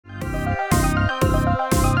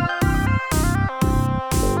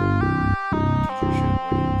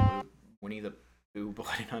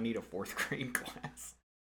Blood and Honey to 4th grade class.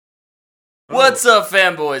 What's up,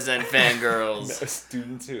 fanboys and fangirls?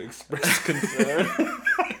 Students who express concern.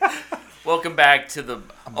 Welcome back to the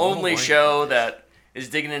only show that is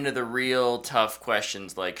digging into the real tough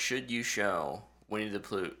questions like, should you show Winnie the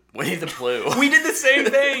Pooh? We did the same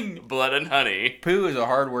thing! Blood and Honey. Pooh is a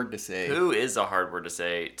hard word to say. Pooh is a hard word to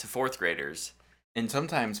say to 4th graders. And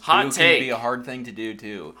sometimes Hot poo take. can be a hard thing to do,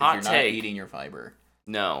 too. Hot if you're take. not eating your fiber.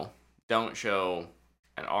 No, don't show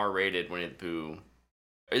an R-rated Winnie the Pooh.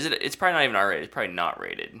 Is it? It's probably not even R-rated. It's probably not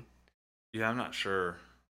rated. Yeah, I'm not sure.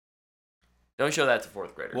 Don't show that to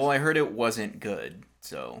 4th graders. Well, I heard it wasn't good,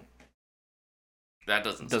 so that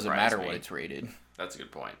doesn't matter me. what it's rated. That's a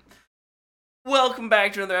good point. Welcome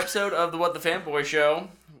back to another episode of the What the Fanboy Show,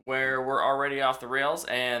 where we're already off the rails,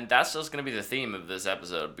 and that's just going to be the theme of this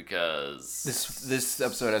episode because this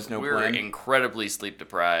episode has no we're plan. incredibly sleep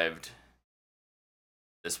deprived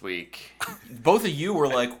this week. Both of you were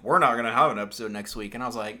like, we're not going to have an episode next week, and I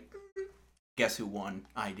was like, guess who won?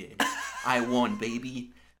 I did. I won,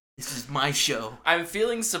 baby. This is my show. I'm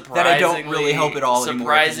feeling surprisingly that I don't really help at all anymore.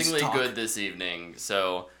 Surprisingly good this evening.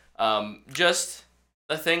 So, just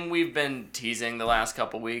a thing we've been teasing the last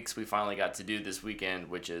couple weeks, we finally got to do this weekend,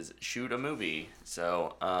 which is shoot a movie.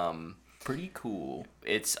 So, pretty cool.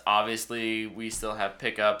 It's obviously, we still have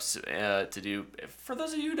pickups to do. For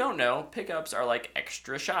those of you who don't know, pickups are like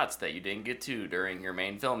extra shots that you didn't get to during your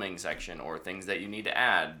main filming section or things that you need to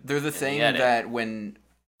add. They're the thing that when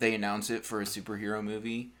they announce it for a superhero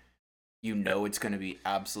movie, you know it's going to be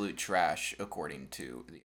absolute trash according to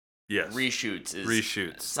the... Yes.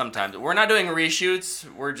 Reshoots. Sometimes. We're not doing reshoots.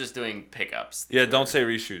 We're just doing pickups. Don't say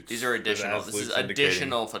reshoots. These are additional. This is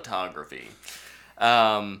additional photography.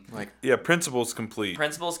 Principle's complete.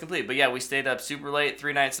 Principle's complete. But yeah, we stayed up super late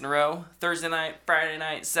 3 nights in a row. Thursday night, Friday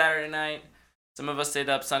night, Saturday night. Some of us stayed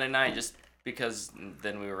up Sunday night just because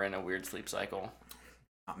then we were in a weird sleep cycle.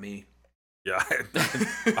 Not me. Yeah.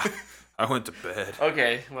 I went to bed.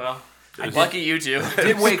 Okay, well, lucky you two.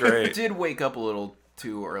 Did wake up a little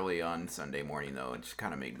too early on Sunday morning, though. It just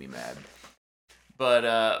kind of made me mad.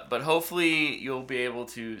 But hopefully you'll be able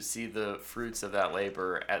to see the fruits of that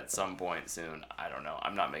labor at some point soon. I don't know.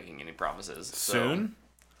 I'm not making any promises. Soon?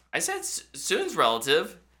 I said soon's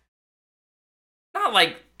relative. Not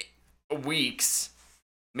like weeks.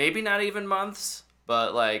 Maybe not even months.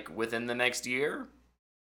 But like within the next year?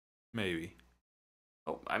 Maybe.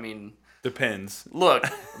 Oh, I mean... Depends. Look,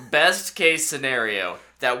 best case scenario,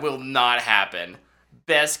 that will not happen.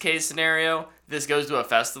 Best case scenario, this goes to a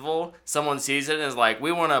festival, someone sees it and is like,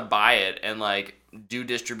 we want to buy it and like do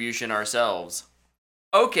distribution ourselves.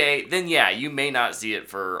 Okay, then yeah, you may not see it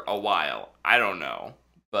for a while. I don't know.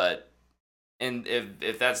 But and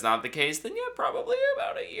if that's not the case, then yeah, probably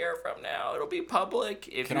about a year from now it'll be public.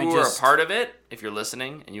 If you were a part of it, if you're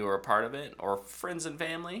listening and you were a part of it, or friends and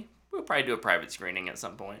family, we'll probably do a private screening at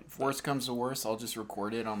some point. If worst comes to worst, I'll just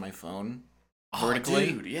record it on my phone.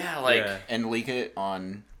 Vertically, dude, yeah, and leak it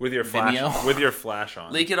on with your Vimeo. With your flash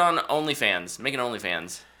on. Leak it on OnlyFans. Make an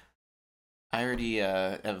OnlyFans. I already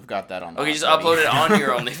have got that on. Okay, just upload it on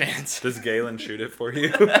your OnlyFans. Does Galen shoot it for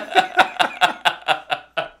you? Dude,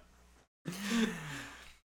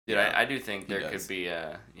 I do think there could be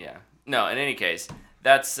yeah. No, in any case,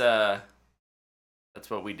 that's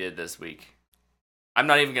what we did this week. I'm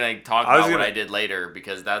not even gonna talk about what I did later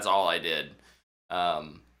because that's all I did.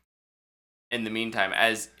 In the meantime,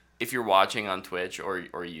 as if you're watching on Twitch or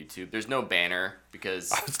YouTube, there's no banner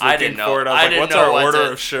because I didn't know. What's our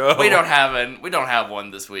order of show? We don't have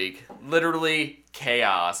one this week. Literally,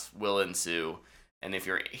 chaos will ensue. And if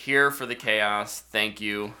you're here for the chaos, thank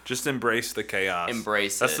you. Just embrace the chaos.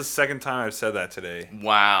 That's the second time I've said that today.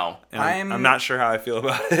 Wow. And I'm not sure how I feel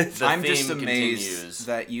about it. I'm just amazed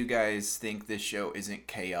that you guys think this show isn't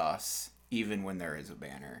chaos, even when there is a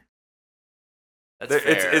banner. That's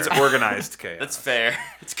fair. It's organized chaos. That's fair.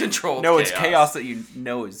 It's controlled chaos. No, it's chaos that you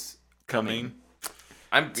know is coming.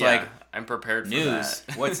 I'm prepared for news.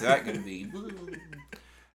 That. What's that going to be?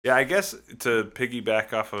 Yeah, I guess to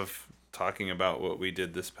piggyback off of talking about what we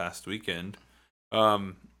did this past weekend,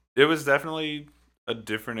 it was definitely a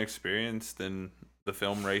different experience than the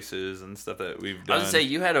film races and stuff that we've done. I was going to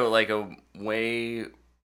say, you had a way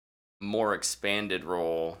more expanded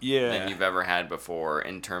role than you've ever had before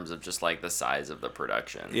in terms of just like the size of the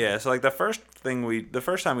production. Yeah, so like the first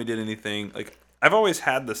time we did anything, like I've always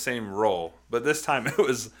had the same role, but this time it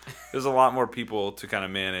was a lot more people to kind of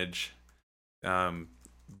manage.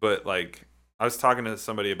 But like I was talking to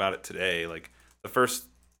somebody about it today, like the first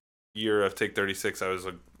year of Take 36 I was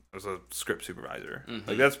a script supervisor. Mm-hmm.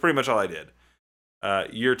 Like that's pretty much all I did.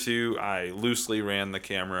 Year 2 I loosely ran the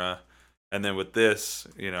camera. And then with this,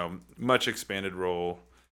 much expanded role.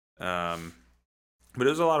 But it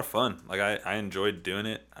was a lot of fun. Like I enjoyed doing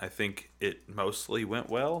it. I think it mostly went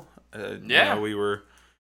well.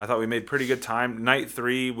 I thought we made pretty good time. Night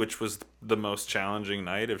 3, which was the most challenging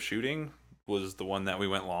night of shooting, was the one that we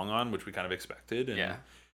went long on, which we kind of expected.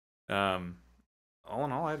 And, all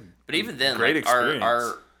in all, I had but even then, great experience.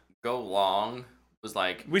 Our go long was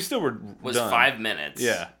like we still were done. 5 minutes.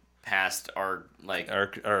 Yeah. Past our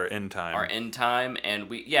end time. Our end time, and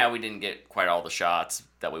we didn't get quite all the shots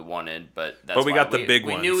that we wanted, but we got the big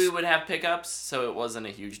ones. We knew we would have pickups, so it wasn't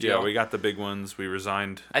a huge deal. Yeah, we got the big ones. We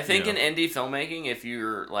resigned. I think in indie filmmaking, if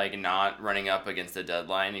you're like not running up against a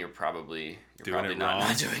deadline, you're probably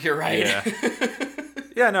not doing it right. Yeah.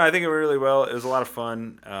 Yeah, no, I think it went really well. It was a lot of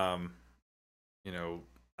fun. I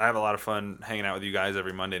have a lot of fun hanging out with you guys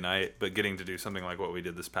every Monday night, but getting to do something like what we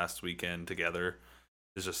did this past weekend together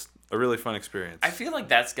is just a really fun experience. I feel like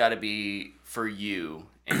that's got to be for you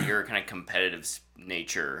and your kind of competitive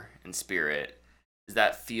nature and spirit. Does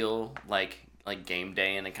that feel like game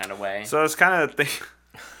day in a kind of way? So I was kind of thinking,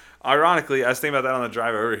 ironically, I was thinking about that on the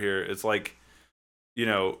drive over here. It's like,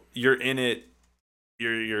 you're in it,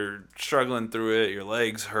 you're struggling through it, your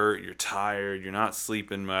legs hurt, you're tired, you're not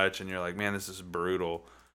sleeping much, and you're like, man, this is brutal.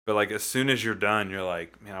 But like as soon as you're done, you're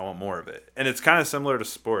like, man, I want more of it. And it's kind of similar to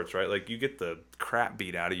sports, right? Like you get the crap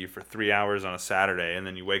beat out of you for 3 hours on a Saturday, and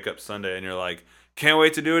then you wake up Sunday and you're like, can't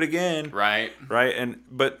wait to do it again. Right. Right. And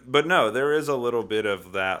but no, there is a little bit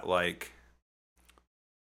of that like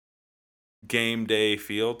game day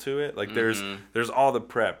feel to it. Like there's all the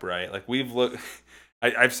prep, right? Like we've looked.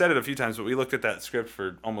 I've said it a few times, but we looked at that script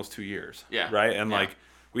for almost 2 years. Yeah. Right. And like.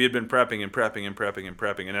 We had been prepping,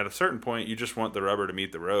 and at a certain point, you just want the rubber to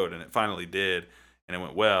meet the road, and it finally did, and it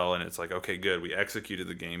went well, and it's like, okay, good, we executed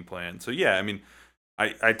the game plan. So yeah, I mean,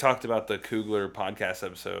 I talked about the Kugler podcast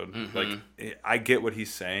episode. Like, I get what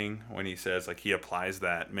he's saying when he says like he applies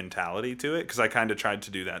that mentality to it, because I kind of tried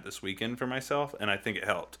to do that this weekend for myself, and I think it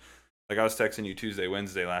helped. Like I was texting you Tuesday,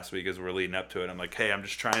 Wednesday last week as we're leading up to it. I'm like, hey, I'm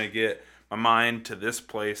just trying to get my mind to this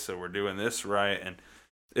place, so we're doing this right, and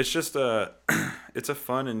it's just it's a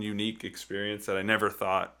fun and unique experience that I never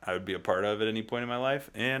thought I would be a part of at any point in my life,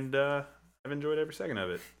 and I've enjoyed every second of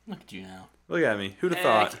it. Look at you now. Look at me. Who'd have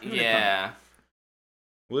thought? Yeah.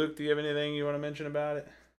 Luke, do you have anything you want to mention about it?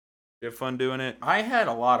 You have fun doing it? I had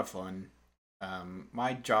a lot of fun.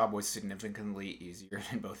 My job was significantly easier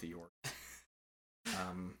than both of yours.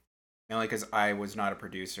 Mainly because I was not a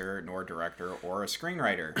producer, nor a director, or a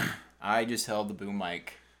screenwriter. I just held the boom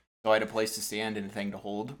mic. So I had a place to stand and a thing to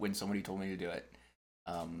hold when somebody told me to do it.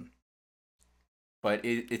 But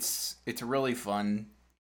it's really fun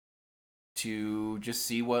to just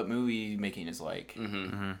see what movie making is like.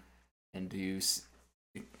 And do,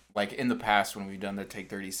 like in the past when we've done the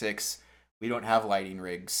Take 36, we don't have lighting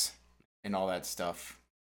rigs and all that stuff.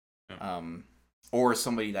 Or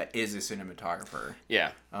somebody that is a cinematographer.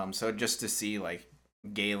 Yeah. So just to see like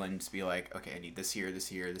Galen just be like, okay, I need this here, this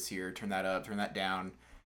here, this here, turn that up, turn that down.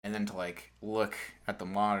 And then to like look at the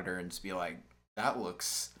monitor and just be like, that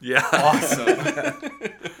looks awesome.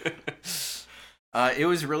 It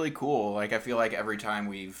was really cool. Like I feel like every time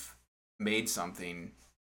we've made something,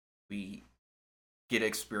 we get to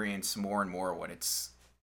experience more and more what it's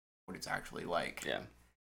actually like. Yeah.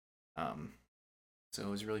 So it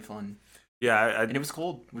was really fun. Yeah, and it was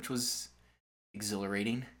cold, which was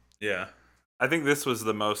exhilarating. Yeah, I think this was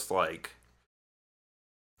the most like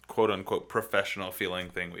quote unquote professional feeling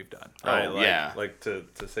thing we've done. Right? Oh, yeah. Like to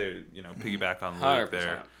say, piggyback on 100%. Luke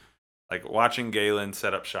there. Like watching Galen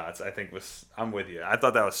set up shots, I think I'm with you. I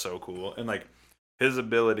thought that was so cool. And like his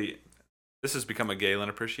ability, this has become a Galen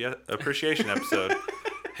appreciation episode.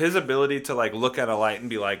 His ability to like look at a light and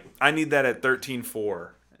be like, I need that at 13.4.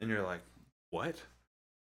 And you're like, what?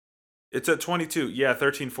 It's at 22. Yeah,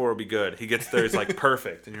 13.4 will be good. He gets there, it's like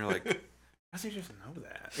perfect. And you're like, how does he just know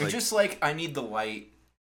that? You're just like, I need the light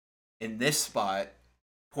in this spot,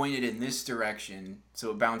 pointed in this direction, so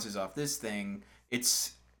it bounces off this thing.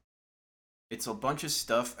 It's a bunch of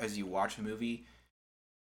stuff as you watch a movie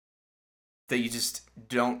that you just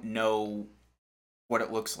don't know what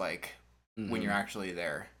it looks like when you're actually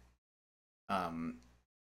there. And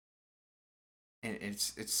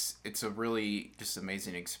it's a really just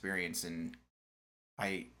amazing experience, and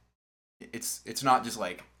it's not just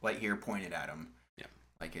like light here pointed at him.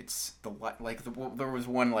 Like it's the light, like there was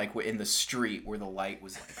one like in the street where the light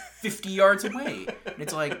was like 50 yards away, and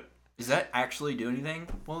it's like, is that actually do anything?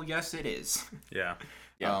 Well, yes, it is. Yeah.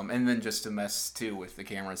 And then just to mess too with the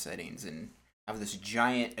camera settings and have this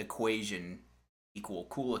giant equation equal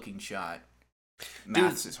cool looking shot.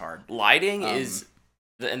 Maths is hard. Lighting is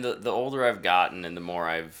the older I've gotten and the more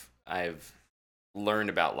I've learned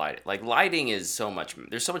about lighting. Like lighting is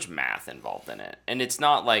there's so much math involved in it, and it's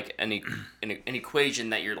not like an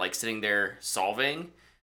equation that you're like sitting there solving,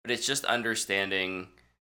 but it's just understanding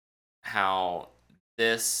how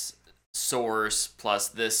this source plus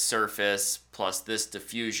this surface plus this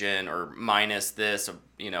diffusion or minus this,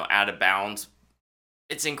 out of bounds.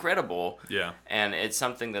 It's incredible. Yeah. And it's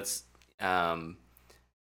something that's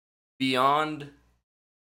beyond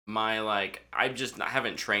my, like, I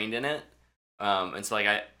haven't trained in it. And so,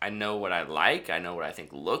 like, I know what I like. I know what I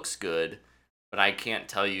think looks good. But I can't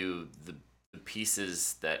tell you the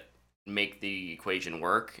pieces that make the equation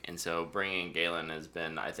work. And so bringing Galen has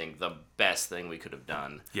been, I think, the best thing we could have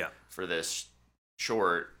done for this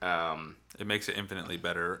short. It makes it infinitely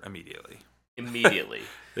better immediately.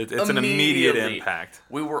 It's an immediate impact.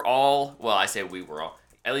 We were all, well, I say we were all,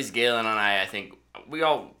 at least Galen and I think we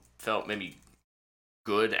all felt maybe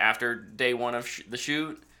good after day one of the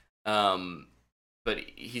shoot. But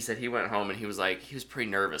he said he went home and he was pretty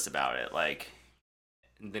nervous about it. Like,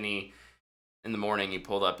 and then in the morning, he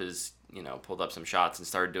pulled up some shots and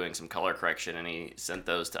started doing some color correction, and he sent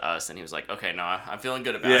those to us, and he was like, okay, no, I'm feeling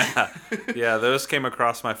good about it. Yeah, those came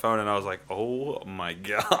across my phone, and I was like, oh my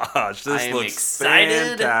gosh, this looks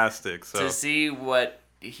excited fantastic. To see what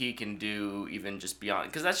he can do, even just beyond,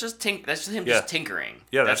 because that's just him just tinkering.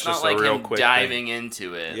 Yeah, that's not just like a real him quick diving thing.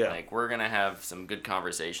 into it. Yeah. Like, we're gonna have some good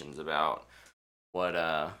conversations about what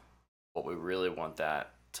we really want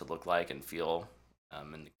that to look like and feel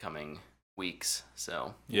in the coming weeks.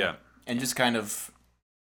 So yeah, and just kind of,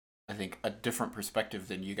 I think, a different perspective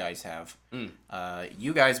than you guys have.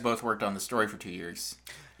 You guys both worked on the story for 2 years.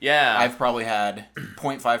 Yeah, I've probably had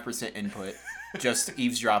 0.5% input, just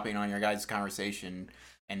eavesdropping on your guys' conversation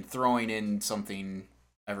and throwing in something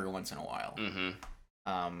every once in a while.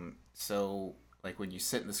 So like when you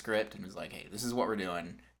sit in the script and it's like, hey, this is what we're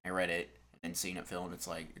doing, I read it, and seeing it filmed, it's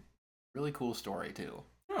like really cool story too.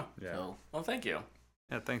 Oh, yeah. So, well, thank you.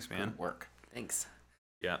 Yeah, thanks, man. Good work. Thanks.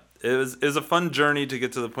 Yeah, it was a fun journey to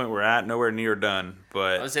get to the point we're at. Nowhere near done,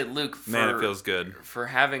 but I would say, Luke, man, it feels good. For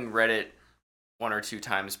having read it one or two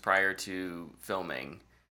times prior to filming,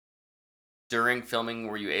 during filming,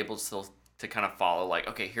 were you able to kind of follow, like,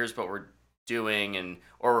 okay, here's what we're doing, and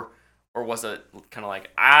or was it kind of like,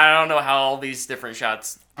 I don't know how all these different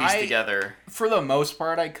shots piece together? For the most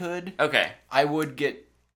part, I could. Okay. I would get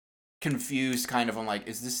confused kind of on, like,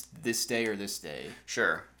 is this day or this day?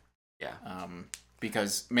 Sure. Yeah.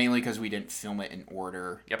 Because we didn't film it in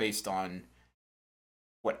order based on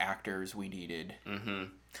what actors we needed. Mm-hmm.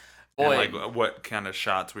 Boy, and like what kind of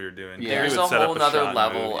shots we were doing. Yeah. There's a whole nother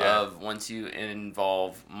level of once you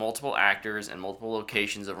involve multiple actors and multiple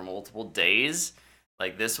locations over multiple days.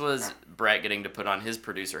 Like, this was Brett getting to put on his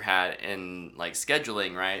producer hat and, like,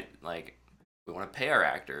 scheduling, right? Like, we want to pay our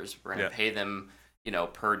actors. We're going to pay them,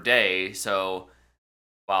 per day. So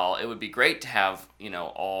while it would be great to have,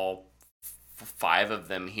 all 5 of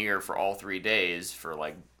them here for all 3 days for,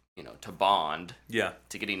 like, to bond. Yeah.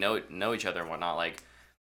 To getting know each other and whatnot. Like,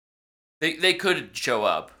 they could show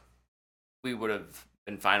up. We would have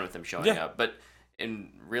been fine with them showing up. But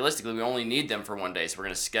realistically, we only need them for 1 day, so we're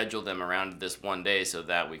going to schedule them around this 1 day so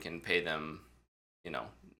that we can pay them,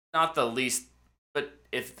 not the least, but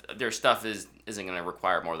if their stuff isn't going to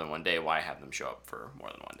require more than 1 day, why have them show up for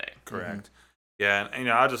more than 1 day? Correct. Yeah, and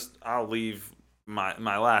I'll leave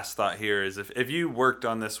my last thought here is if you worked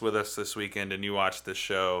on this with us this weekend and you watched this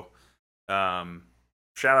show,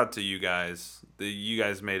 shout out to you guys. You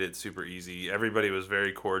guys made it super easy. Everybody was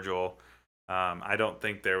very cordial. I don't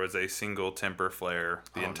think there was a single temper flare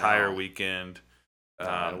the entire weekend.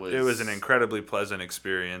 It was an incredibly pleasant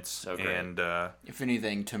experience. So great. And if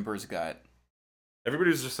anything, tempers got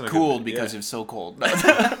everybody was just cooled because it was so cold.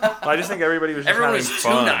 I just think everybody was just Everyone having was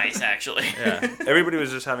fun. Too nice, actually. Yeah, everybody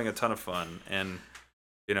was just having a ton of fun, and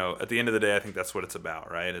at the end of the day, I think that's what it's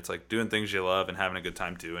about, right? It's like doing things you love and having a good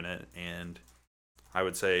time doing it. And I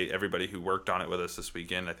would say everybody who worked on it with us this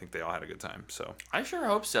weekend, I think they all had a good time. So I sure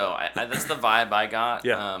hope so. That's the vibe I got.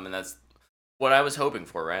 Yeah. And that's what I was hoping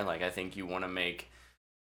for, right? Like, I think you want to make,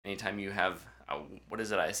 anytime you have, what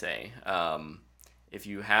is it I say? If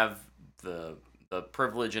you have the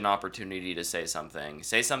privilege and opportunity to say something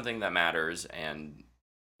that matters. And,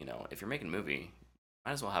 if you're making a movie,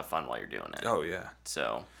 might as well have fun while you're doing it. Oh, yeah.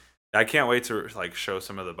 So I can't wait to like show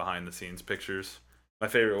some of the behind the scenes pictures. My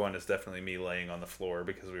favorite one is definitely me laying on the floor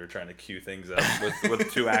because we were trying to cue things up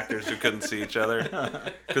with 2 actors who couldn't see each other.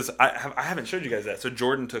 Because I haven't showed you guys that. So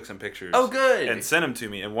Jordan took some pictures. Oh, good. And sent them to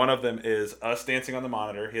me. And one of them is us dancing on the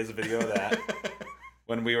monitor. He has a video of that.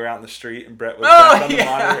 when we were out in the street and Brett was Oh, back on the yeah.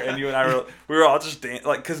 monitor and you and I we were all just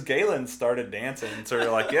because Galen started dancing, so we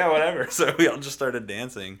were like, yeah, whatever. So we all just started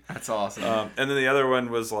dancing. That's awesome. And then the other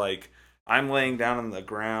one was like, I'm laying down on the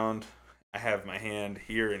ground. I have my hand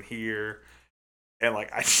here and here. And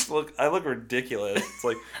like I look ridiculous. It's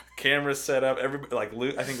like camera's set up. Everybody like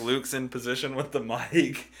Luke. I think Luke's in position with the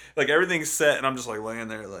mic. Like everything's set, and I'm just like laying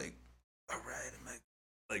there, like, all right.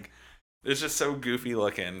 Like it's just so goofy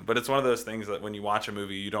looking. But it's one of those things that when you watch a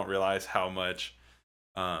movie, you don't realize how much.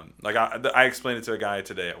 Like I explained it to a guy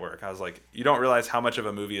today at work. I was like, you don't realize how much of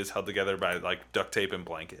a movie is held together by like duct tape and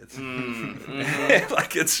blankets.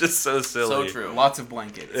 Like it's just so silly. So true. Lots of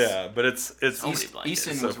blankets. Yeah, but it's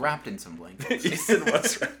Easton was wrapped in some blankets. Easton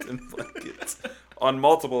was wrapped in blankets on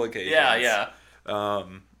multiple occasions. Yeah.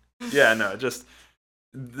 Yeah, no, just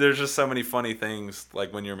there's just so many funny things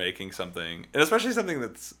like when you're making something, and especially something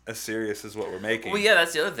that's as serious as what we're making. Well, yeah,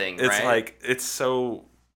 that's the other thing, It's right? like it's so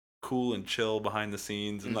cool and chill behind the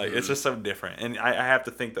scenes, and like it's just so different. And I have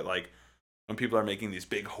to think that like when people are making these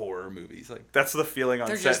big horror movies, like that's the feeling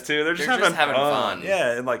on set too. They're just having fun.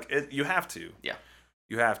 Yeah, and like you have to. Yeah,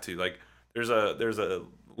 you have to. Like there's a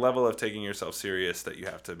level of taking yourself serious that you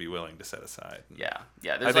have to be willing to set aside. Yeah.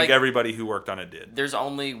 I think everybody who worked on it did. There's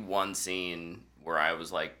only one scene where I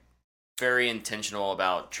was like very intentional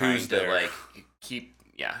about trying to like keep.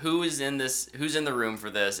 Yeah, who's in the room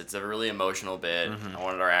for this? It's a really emotional bit. I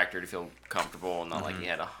wanted our actor to feel comfortable and not like he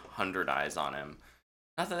had 100 eyes on him.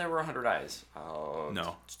 Not that there were 100 eyes.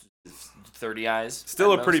 No. 30 eyes.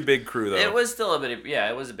 Still a pretty big crew, though. It was still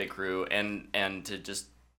it was a big crew. And to just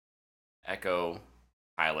echo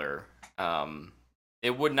Tyler,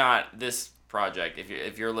 it would not, this project,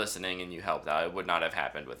 if you're listening and you helped out, it would not have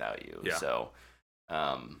happened without you. Yeah. So,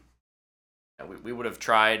 we would have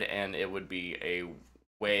tried, and it would be a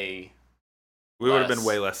we would have been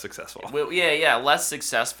way less successful. Less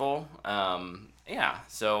successful.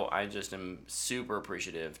 So I just am super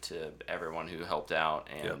appreciative to everyone who helped out,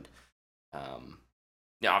 and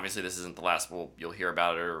obviously this isn't the last you'll hear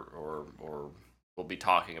about it or we'll be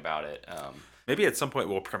talking about it. Maybe at some point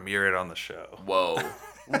we'll premiere it on the show.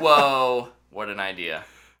 Whoa, what an idea.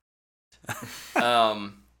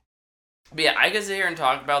 But yeah, I could sit here and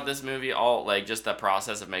talk about this movie all, like, just the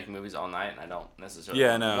process of making movies all night, and I don't necessarily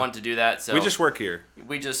want to do that. So we just work here.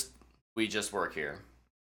 We just work here.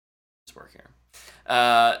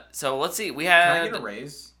 So let's see. We had. Can I get a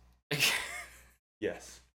raise?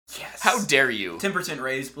 Yes. How dare you? 10%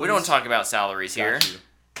 raise, please. We don't talk about salaries here.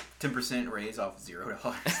 10% raise off of $0.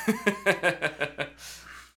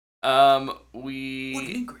 What an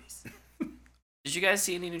increase. Did you guys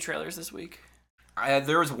see any new trailers this week?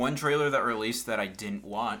 There was one trailer that released that I didn't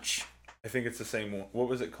watch. I think it's the same one. What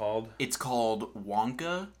was it called? It's called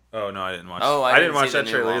Wonka. Oh, no, I didn't watch. Oh, I didn't watch that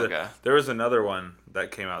trailer Wonka either. There was another one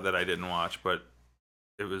that came out that I didn't watch, but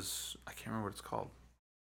it was, I can't remember what it's called.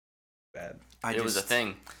 Bad. It was a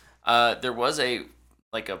thing. There was a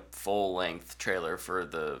full length trailer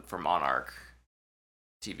for Monarch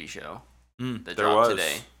TV show that dropped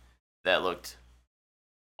today. That looked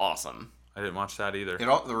awesome. I didn't watch that either.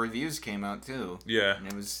 The reviews came out too. Yeah.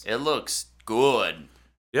 And it looks good.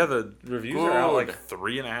 Yeah, the reviews are out like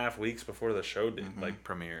 3.5 weeks before the show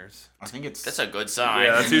premieres. I think that's a good sign.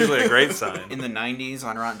 Yeah, that's usually a great sign. In the 90s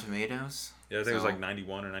on Rotten Tomatoes. Yeah, I think it was like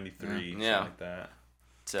 91 or 93, something like that.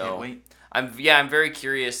 So can't wait. I'm very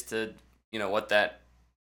curious to what that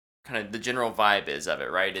kind of the general vibe is of it,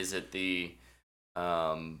 right? Is it the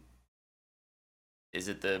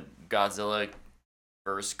Godzilla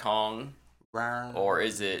versus Kong, or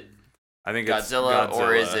is it I think Godzilla, it's Godzilla,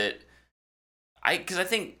 or is it I think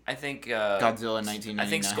Godzilla 1999. I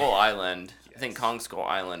think Skull Island. Yes. I think Kong Skull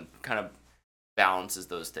Island kind of balances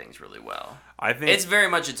those things really well. I think it's very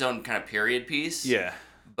much its own kind of period piece. Yeah.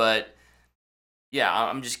 But yeah,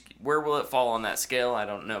 I'm just, where will it fall on that scale? I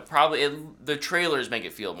don't know. Probably the trailers make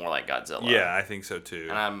it feel more like Godzilla. Yeah, I think so too.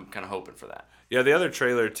 And I'm kind of hoping for that. Yeah, the other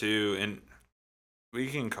trailer too, and we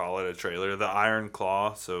can call it a trailer, the Iron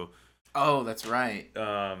Claw. So. Oh, that's right.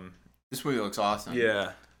 This movie looks awesome.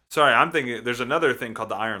 Yeah. Sorry, I'm thinking there's another thing called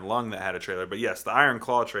the Iron Lung that had a trailer, but yes, the Iron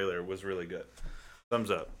Claw trailer was really good.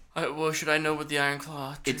 Thumbs up. Well, should I know what the Iron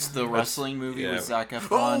Claw? It's the wrestling movie with Zac Efron.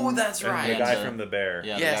 Oh, that's right. And the guy from The Bear.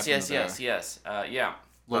 Yeah, yes. Yeah.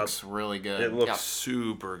 Looks really good. It looks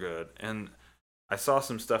super good. And I saw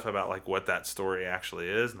some stuff about like what that story actually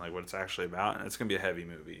is and like what it's actually about, and it's gonna be a heavy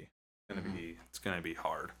movie. It's gonna be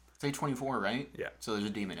hard. It's A24, right? Yeah. So there's a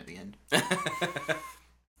demon at the end.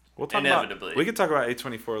 We'll talk Inevitably. We could talk about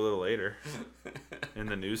A24 a little later in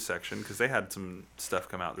the news section because they had some stuff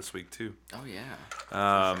come out this week too. Oh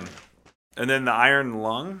yeah. And then the Iron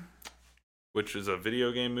Lung. which is a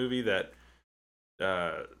video game movie that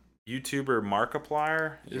YouTuber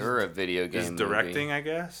Markiplier You're a video game is directing, I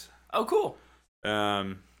guess. Oh, cool.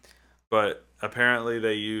 But apparently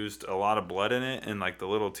they used a lot of blood in it, and like the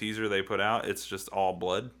little teaser they put out, it's just all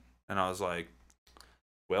blood. And I was like,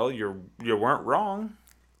 well, you weren't wrong.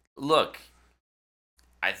 Look,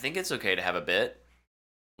 I think it's okay to have a bit.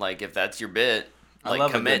 Like, if that's your bit,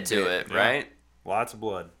 like, commit to it, yeah. right? Lots of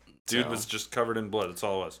blood. Dude was just covered in blood. That's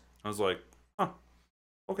all it was. I was like, huh,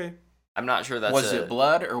 okay. I'm not sure that's Was it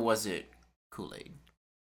blood or was it Kool-Aid?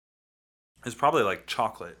 It's probably like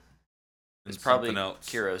chocolate. It's probably something else.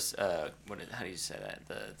 Kyros, how do you say that?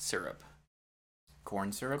 The syrup.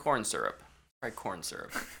 Corn syrup? Corn syrup. Probably corn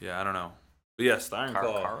syrup. Yeah, I don't know. But yes, the Iron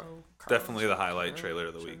Claw, Caro? definitely the highlight trailer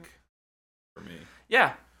of the week for me.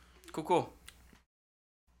 Yeah. Cool.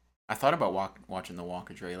 I thought about watching the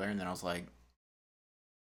Wonka trailer, and then I was like,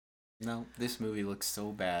 no, this movie looks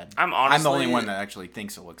so bad. I'm the only one that actually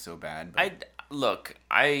thinks it looks so bad. But...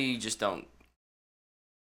 I just don't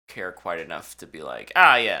care quite enough to be like,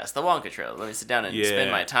 yes, the Wonka trailer. Let me sit down and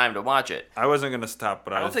spend my time to watch it. I wasn't gonna stop,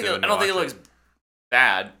 but I don't think it looks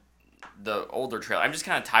bad. The older trailer. I'm just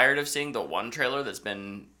kind of tired of seeing the one trailer that's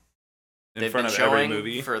been in front of every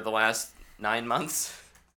movie for the last 9 months.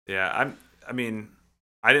 Yeah, I mean,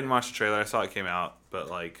 I didn't watch the trailer. I saw it came out, but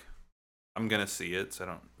like, I'm gonna see it, so I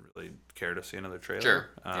don't really care to see another trailer. Sure.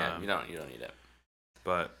 Yeah, you don't need it.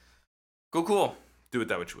 But cool. Do with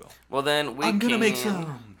that what you will. Well, then I'm gonna make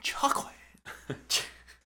some chocolate.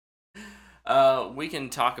 We can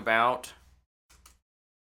talk about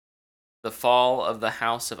the fall of the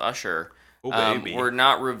House of Usher. Oh, baby. We're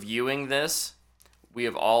not reviewing this. We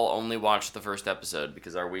have all only watched the first episode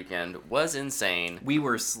because our weekend was insane. We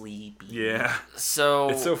were sleepy. Yeah. So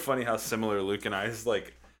it's so funny how similar Luke and I is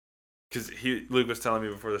like, because Luke was telling me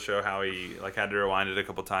before the show how he like had to rewind it a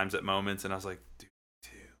couple times at moments, and I was like, dude,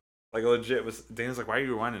 like legit was. Dana's like, why are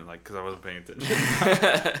you rewinding? Like, because I wasn't paying attention.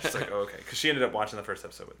 She's like, oh, okay, because she ended up watching the first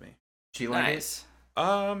episode with me. She liked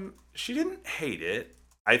it. She didn't hate it.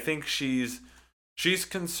 I think she's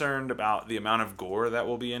concerned about the amount of gore that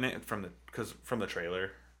will be in it from the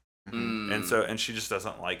trailer, and she just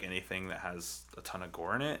doesn't like anything that has a ton of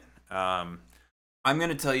gore in it. I'm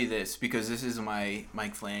gonna tell you this because this is my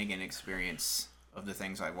Mike Flanagan experience of the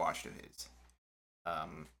things I've watched of his.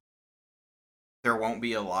 There won't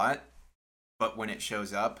be a lot, but when it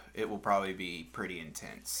shows up, it will probably be pretty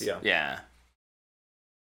intense. Yeah.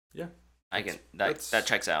 That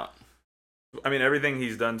checks out. I mean, everything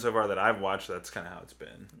he's done so far that I've watched, that's kind of how it's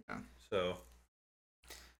been. Yeah. So,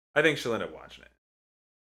 I think she'll end up watching it.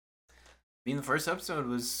 I mean, the first episode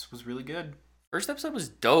was really good. First episode was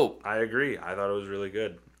dope. I agree. I thought it was really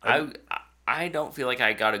good. I don't feel like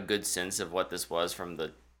I got a good sense of what this was from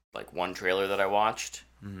the one trailer that I watched.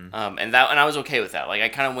 Mm-hmm. And I was okay with that. Like, I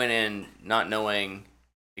kind of went in not knowing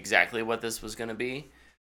exactly what this was going to be.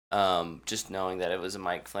 Just knowing that it was a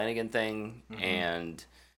Mike Flanagan thing, and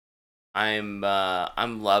I'm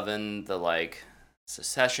loving the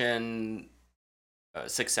Succession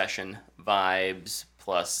vibes.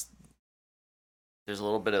 Plus, there's a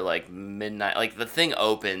little bit of midnight. Like, the thing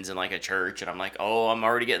opens in a church, and I'm like, oh, I'm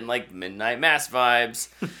already getting midnight mass vibes.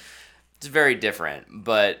 It's very different,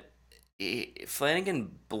 but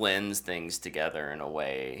Flanagan blends things together in a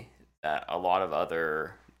way that a lot of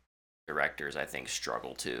other directors, I think,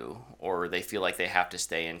 struggle to, or they feel like they have to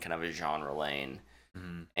stay in kind of a genre lane.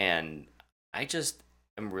 And I just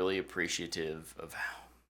am really appreciative of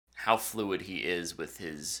how fluid he is with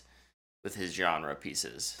his genre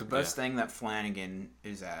pieces. The best thing that Flanagan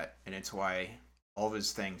is at, and it's why all of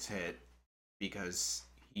his things hit, because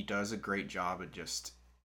he does a great job at just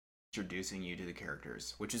introducing you to the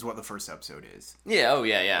characters, which is what the first episode is. Yeah, oh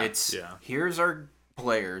yeah. Here's our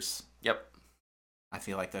players. Yep. I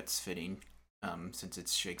feel like that's fitting, since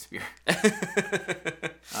it's Shakespeare.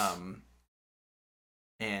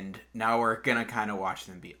 And now we're gonna kind of watch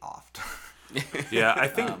them be offed. Yeah, I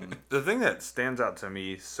think the thing that stands out to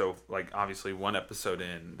me, so obviously one episode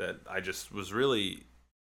in, that I just was really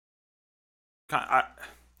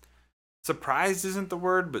surprised isn't the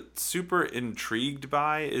word, but super intrigued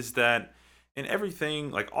by, is that in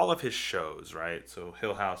everything, all of his shows, right? So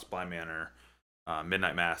Hill House, Bly Manor,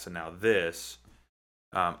 Midnight Mass, and now this.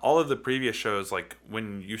 All of the previous shows,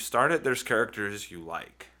 when you start it, there's characters you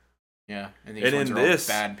like. Yeah, and in this,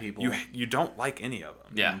 bad people. You don't like any of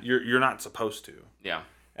them. Yeah, you're not supposed to. Yeah,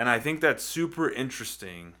 and I think that's super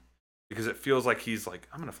interesting because it feels like he's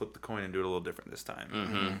I'm gonna flip the coin and do it a little different this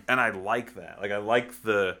time. And I like that. I like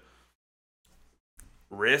the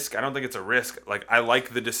risk. I don't think it's a risk. I like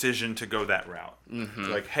the decision to go that route.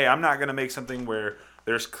 Hey, I'm not gonna make something where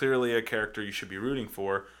there's clearly a character you should be rooting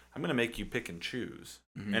for. I'm going to make you pick and choose.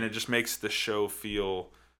 Mm-hmm. And it just makes the show feel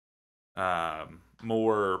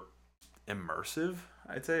more immersive,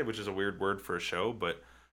 I'd say, which is a weird word for a show, but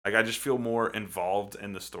like I just feel more involved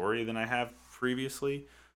in the story than I have previously.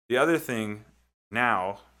 The other thing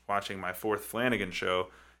now, watching my fourth Flanagan show,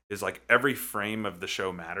 is like every frame of the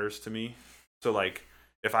show matters to me. So like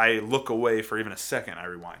if I look away for even a second, I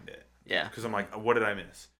rewind it. Yeah. Because I'm like, what did I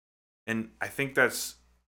miss? And I think there's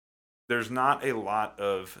not a lot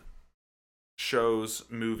of shows,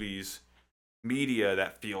 movies, media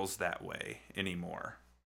that feels that way anymore.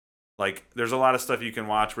 Like, there's a lot of stuff you can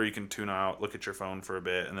watch where you can tune out, look at your phone for a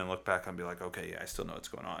bit, and then look back and be like, okay, yeah, I still know what's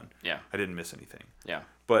going on. Yeah. I didn't miss anything. Yeah.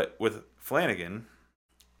 But with Flanagan,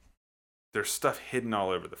 there's stuff hidden all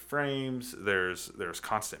over the frames. There's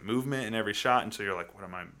constant movement in every shot, and so you're like, what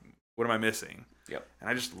am I missing? Yep. And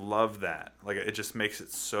I just love that. Like, it just makes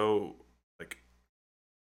it so like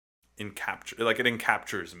it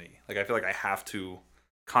encaptures me. Like, I feel like I have to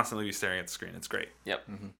constantly be staring at the screen. It's great. Yep.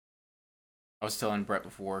 Mm-hmm. I was telling Brett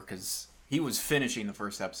before because he was finishing the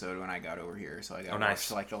first episode when I got over here, so I got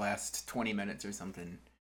watched like the last 20 minutes or something.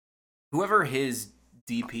 Whoever his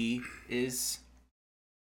DP is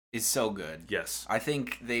so good. Yes. I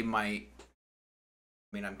think they might.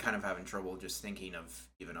 I mean, I'm kind of having trouble just thinking of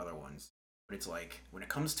even other ones, but it's like when it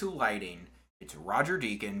comes to lighting, it's Roger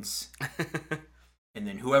Deakins, and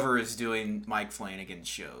then whoever is doing Mike Flanagan's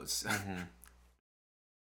shows. Mm-hmm.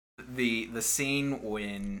 The scene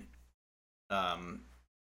when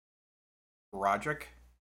Roderick, is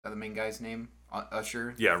that the main guy's name?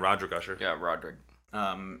 Usher? Yeah, Roderick Usher. Yeah, Roderick.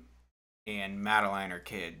 And Madeline are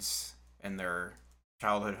kids, and their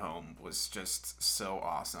childhood home was just so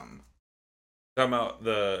awesome. Talking about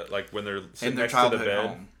the, like, when they're sitting In their next to the childhood bed.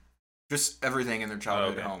 home. Just everything in their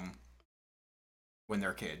childhood okay. home when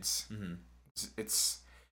they're kids. Mm-hmm. It's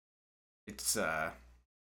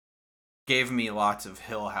gave me lots of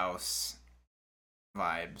Hill House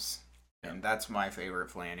vibes. And that's my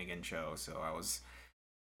favorite Flanagan show, so I was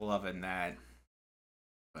loving that.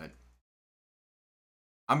 But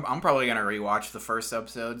I'm probably gonna rewatch the first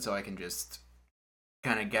episode so I can just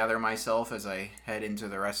kind of gather myself as I head into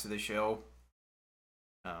the rest of the show.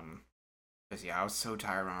 Because I was so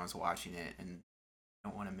tired when I was watching it, and I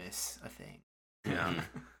don't want to miss a thing. Yeah.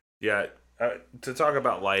 Yeah. To talk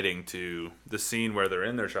about lighting too, the scene where they're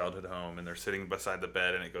in their childhood home and they're sitting beside the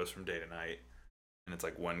bed and it goes from day to night and it's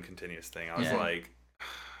like one continuous thing. I was like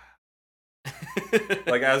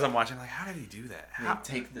as I'm watching, like, how did he do that? How? They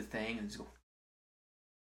take the thing and just go.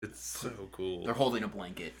 It's so cool. They're holding a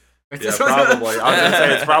blanket. Yeah, probably. I was gonna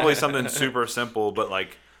say it's probably something super simple, but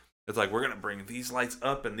like it's like we're gonna bring these lights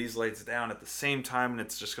up and these lights down at the same time, and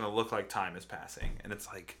it's just gonna look like time is passing, and it's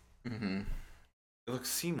like it looks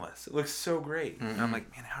seamless. It looks so great, and I'm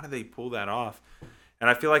like, man, how do they pull that off? And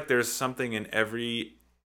I feel like there's something in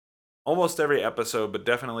almost every episode, but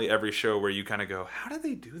definitely every show where you kind of go, how did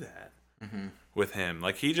they do that with him?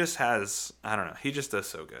 Like he just has, I don't know, he just does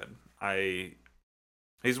so good.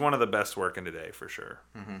 He's one of the best working today for sure.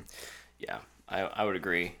 Yeah, I would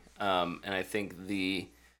agree. And I think the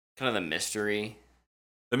kind of the mystery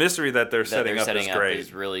that they're setting up is great.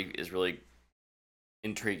 is really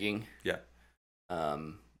intriguing. Yeah.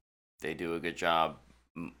 They do a good job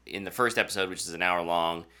in the first episode, which is an hour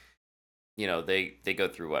long. You know, they go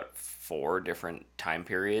through 4 different time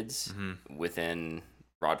periods within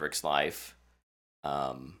Roderick's life,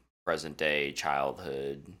 present day,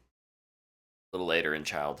 childhood, a little later in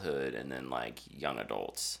childhood, and then like young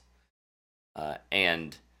adults.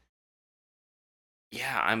 And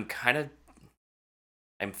yeah, I'm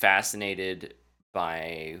fascinated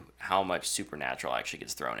by how much supernatural actually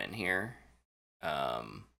gets thrown in here.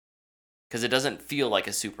 Because it doesn't feel like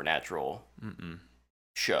a supernatural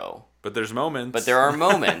show. But there's moments. But there are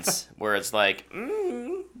moments where it's like,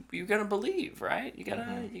 you gotta believe, right? You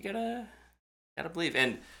gotta believe.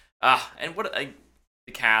 And what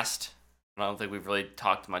the cast. I don't think we've really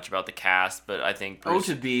talked much about the cast, but I think Bruce...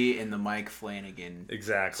 to be in the Mike Flanagan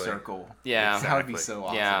circle. Yeah. That would be so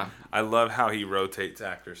awesome. Yeah. I love how he rotates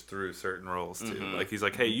actors through certain roles, too. Like, he's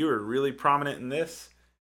like, hey, you were really prominent in this.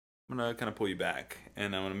 I'm going to kind of pull you back,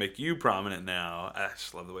 and I'm going to make you prominent now. I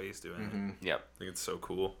just love the way he's doing it. Yep. I think it's so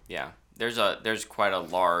cool. Yeah. There's quite a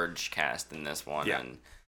large cast in this one, yeah. And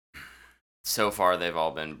so far they've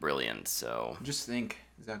all been brilliant, so... Just think,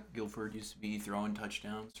 Zach Guilford used to be throwing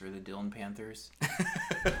touchdowns for the Dillon Panthers.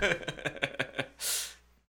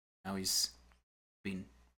 Now he's being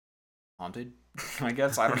haunted, I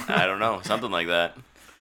guess. I don't know. Something like that.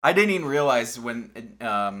 I didn't even realize when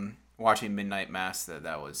watching Midnight Mass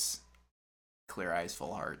that was Clear Eyes,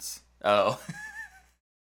 Full Hearts. Oh.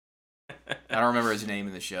 I don't remember his name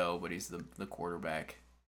in the show, but he's the quarterback.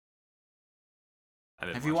 I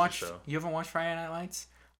didn't Have you watch watched? the show. You haven't watched Friday Night Lights?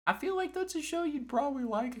 I feel like that's a show you'd probably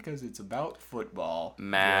like because it's about football.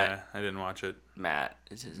 Matt. Yeah, I didn't watch it. Matt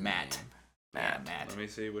is his Matt. name. Matt. Yeah, Matt. Let me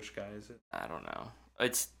see, which guy is it? I don't know.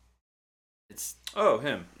 It's Oh,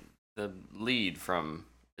 him. the lead from.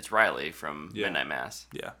 It's Riley from Yeah. Midnight Mass.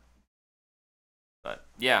 Yeah. But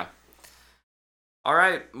yeah. All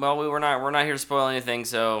right. Well, we're not here to spoil anything,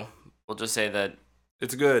 so we'll just say that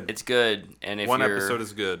It's good. it's good. And if One you're episode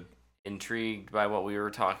is good. intrigued by what we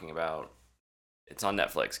were talking about, it's on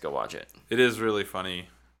Netflix. Go watch it. It is really funny.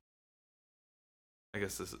 I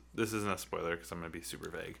guess this isn't a spoiler because I'm gonna be super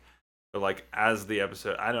vague. But like as the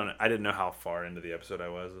episode, I didn't know how far into the episode I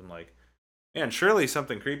was. I'm like, man, surely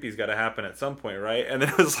something creepy's got to happen at some point, right? And then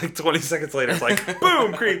it was like 20 seconds later, it's like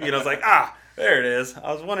boom, creepy, and I was like, there it is.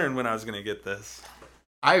 I was wondering when I was gonna get this.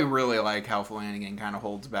 I really like how Flanagan kind of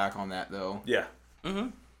holds back on that though. Yeah. Mm-hmm.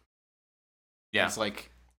 Yeah. It's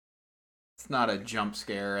like it's not a jump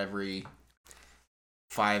scare every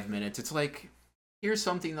 5 minutes. It's like here's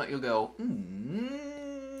something that you'll go.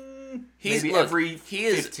 Maybe every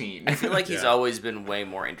 15. I feel like he's Yeah. always been way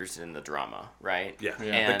more interested in the drama, right? Yeah.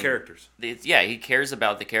 Yeah. The characters. He cares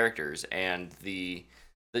about the characters, and the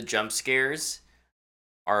jump scares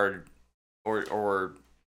are or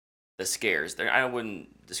the scares. I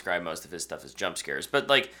wouldn't describe most of his stuff as jump scares, but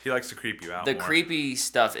like He likes to creep you out. the more. creepy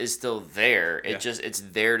stuff is still there. It Yeah. it's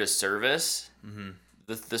there to service Mm-hmm.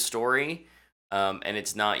 the story. And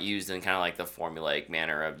it's not used in kind of like the formulaic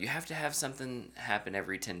manner of you have to have something happen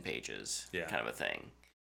every 10 pages, Yeah. kind of a thing.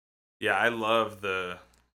 Yeah, I love the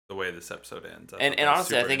way this episode ends. And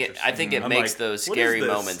honestly, I think it I'm makes like, those what is scary this?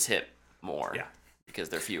 moments hit more. Yeah. Because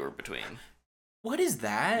they're fewer between. What is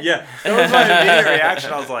that? Yeah, that was my immediate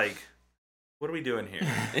reaction. I was like, "What are we doing here?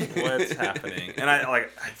 What's happening?" And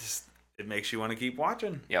it makes you want to keep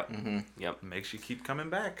watching. Yep. Mm-hmm. Yep. It makes you keep coming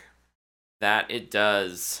back. That it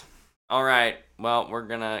does. All right. Well, we're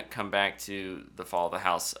going to come back to the fall of the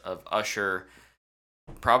House of Usher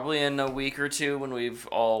probably in a week or two when we've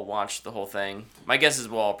all watched the whole thing. My guess is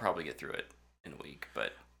we'll all probably get through it in a week,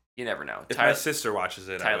 but you never know. If my sister watches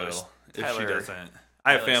it, I will. If she Tyler- doesn't,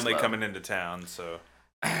 I have Tyler's family slow. coming into town, so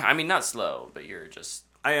I mean, not slow, but you're just...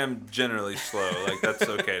 I am generally slow. Like that's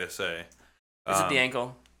okay to say. Is it the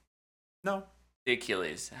ankle? No, The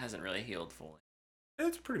Achilles. It hasn't really healed fully.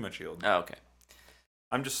 it's pretty much healed. Oh, okay.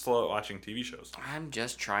 I'm just slow at watching TV shows. I'm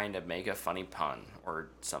just trying to make a funny pun or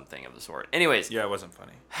something of the sort. Anyways, Yeah, it wasn't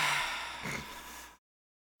funny.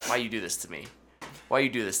 why you do this to me? Why you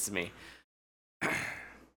do this to me?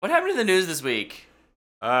 What happened to the news this week?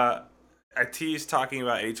 I teased talking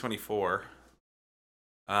about A24.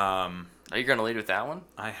 Are you going to lead with that one?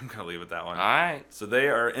 I am gonna leave with that one. All right. So they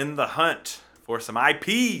are in the hunt for some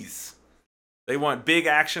IPs. They want big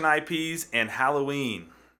action IPs and Halloween.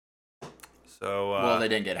 So Well, they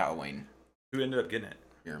didn't get Halloween. who ended up getting it?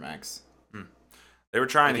 Miramax. They were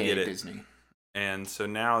trying to AKA get it, Disney. and so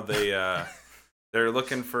now they're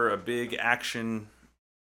looking for a big action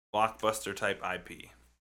blockbuster type IP.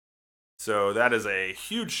 So that is a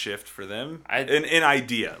huge shift for them in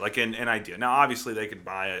idea, in idea. Now, obviously, they could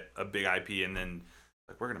buy a big IP and then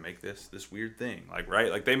we're gonna make this weird thing,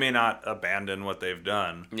 right? Like they may not abandon what they've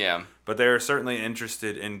done, Yeah. but they're certainly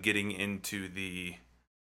interested in getting into the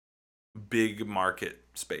big market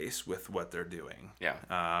space with what they're doing.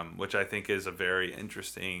 Yeah. Which I think is a very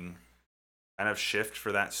interesting kind of shift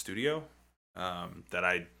for that studio that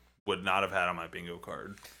I would not have had on my bingo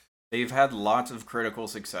card. They've had lots of critical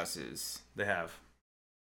successes, They have.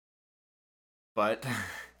 but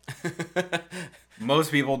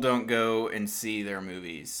most people don't go and see their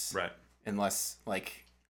movies. Right. Unless,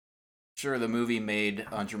 sure, the movie made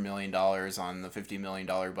 $100 million on the $50 million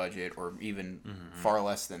budget, or even far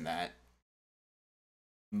less than that.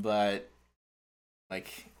 But,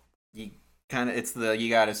 you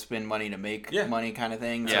gotta spend money to make money kind of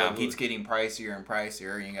thing. So Yeah. it keeps getting pricier and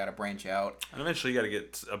pricier, and you gotta branch out. And eventually you got to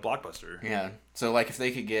get a blockbuster. Yeah. So, if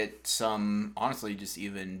they could get some, honestly, just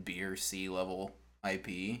even B or C level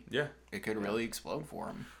IP, Yeah. it could really explode for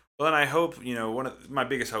them. Well, then I hope, one of my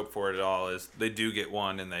biggest hope for it all is they do get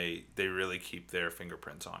one and they really keep their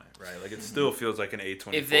fingerprints on it, right? Like it still feels like an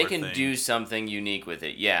A24 if they can thing. do something unique with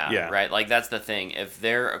it, yeah, right? Like that's the thing. If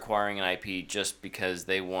they're acquiring an IP just because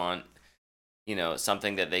they want,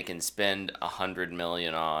 something that they can spend $100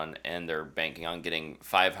 million on and they're banking on getting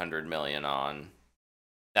 $500 million on,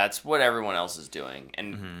 that's what everyone else is doing,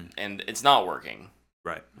 and it's not working.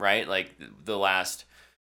 Right? Like the last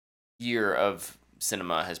year of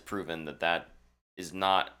cinema has proven that is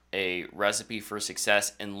not a recipe for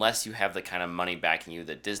success unless you have the kind of money backing you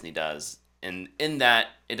that Disney does and in that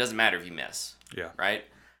it doesn't matter if you miss. Yeah. Right.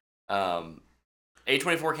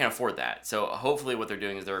 A24 can't afford that, so hopefully what they're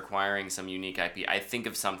doing is they're acquiring some unique IP. I think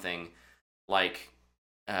of something like,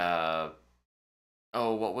 what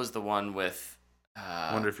was the one with?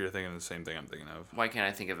 I wonder if you're thinking of the same thing I'm thinking of. Why can't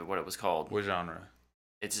I think of it? What it was called? What genre?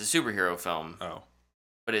 It's a superhero film. Oh.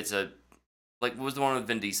 But it's what was the one with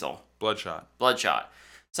Vin Diesel? Bloodshot.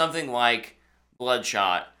 Something like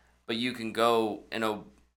Bloodshot, but you can go in a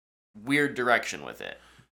weird direction with it.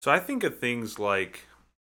 So I think of things like,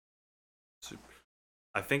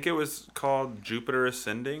 I think it was called Jupiter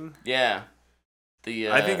Ascending. Yeah.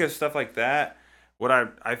 I think of stuff like that. What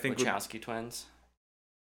I think Wachowski twins.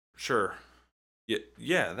 Sure.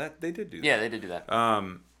 Yeah, that they did do that. Yeah, they did do that.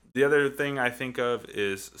 The other thing I think of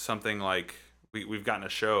is something like we've gotten a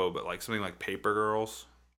show, but like something like Paper Girls.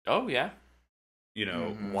 Oh yeah.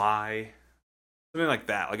 Why? Something like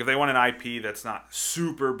that. Like if they want an IP that's not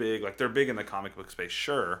super big, like they're big in the comic book space,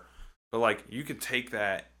 sure, but like you could take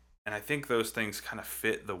that, and I think those things kind of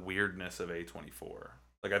fit the weirdness of A24.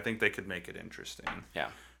 Like I think they could make it interesting. Yeah.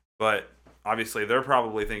 But obviously they're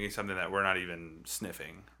probably thinking something that we're not even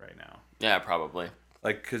sniffing right now. Yeah, probably.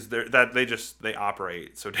 Like because they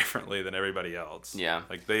operate so differently than everybody else. Yeah.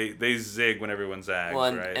 Like they zig when everyone zags.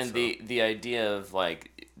 Well, right? and the idea of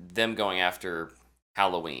like them going after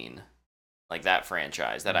Halloween, like that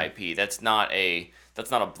franchise, that IP, that's not a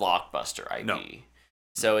blockbuster IP. No.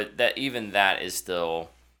 So that is still,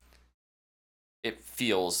 it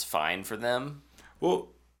feels fine for them. Well,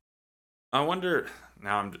 I wonder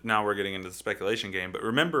now we're getting into the speculation game, but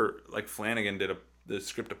remember like Flanagan did the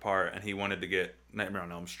script apart and he wanted to get Nightmare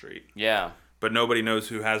on Elm Street. Yeah. But nobody knows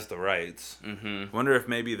who has the rights. Mm-hmm. I wonder if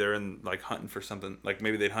maybe they're in like hunting for something, like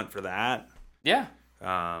maybe they'd hunt for that. Yeah.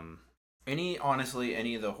 Any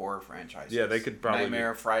of the horror franchises. Yeah, they could probably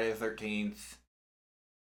Nightmare, Friday the 13th.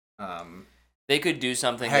 They could do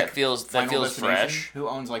something that feels fresh. Who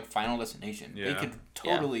owns like Final Destination? Yeah. They could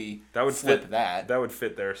totally that would flip fit that. That would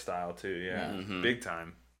fit their style too. Yeah, Mm-hmm. Big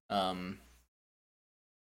time.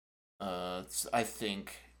 I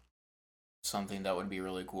think something that would be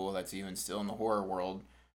really cool that's even still in the horror world.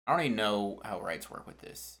 I don't even know how rights work with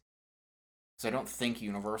this, because I don't think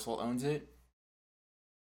Universal owns it.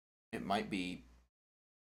 It might be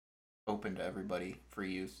open to everybody for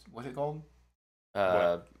use. What's it called?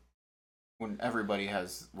 When everybody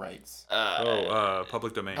has rights.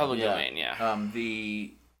 Public domain. Public domain, yeah.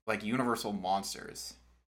 The like Universal monsters,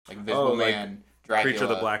 like Invisible Man, Dracula, Creature of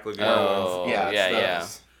the Black Lagoon. Oh, yeah.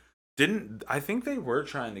 I think they were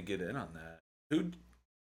trying to get in on that.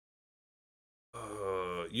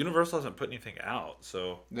 Universal hasn't put anything out,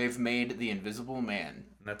 so they've made the Invisible Man.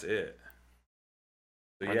 And that's it.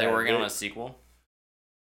 So, Are they working on a sequel?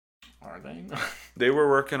 Are they? They were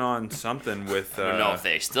working on something with. I don't know if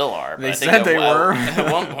they still are. But They I think said they were.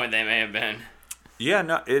 At one point, they may have been. Yeah,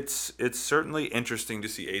 no, it's certainly interesting to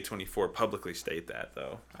see A24 publicly state that,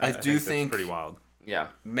 though. I do think that's pretty wild. Yeah.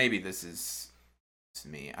 Maybe this is to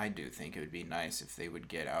me. I do think it would be nice if they would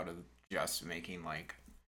get out of just making like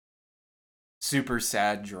super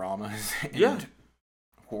sad dramas and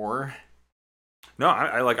horror. No,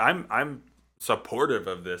 I'm supportive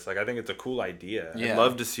of this. Like I think it's a cool idea. Yeah. I'd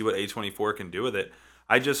love to see what A24 can do with it.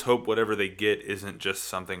 I just hope whatever they get isn't just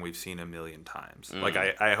something we've seen a million times. Like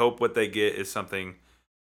I hope what they get is something.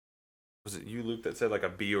 Was it you, Luke, that said like a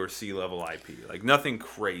B or C level IP? Like nothing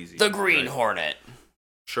crazy. The Green Hornet.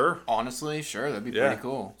 Sure. Honestly, sure, that'd be pretty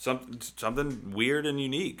cool. Something weird and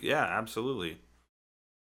unique. Yeah, absolutely.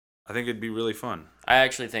 I think it'd be really fun. I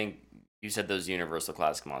actually think you said those Universal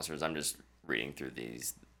Classic monsters. I'm just reading through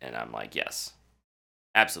these, and I'm like, yes,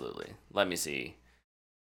 absolutely. Let me see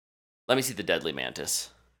the Deadly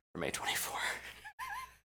Mantis from A24.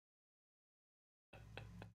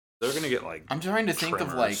 They're gonna get like. I'm trying to think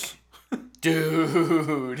of like,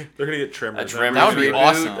 dude. They're gonna get Tremors. A Tremors That would be reboot?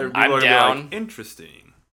 awesome. I'm down.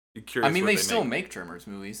 Interesting. Be curious I mean, what they still make Tremors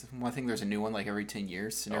movies. I think there's a new one like every 10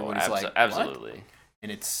 years, and everybody's like, what? absolutely.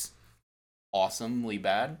 And it's awesomely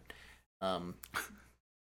bad.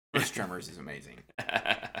 First Tremors is amazing.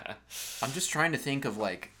 I'm just trying to think of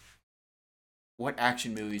like what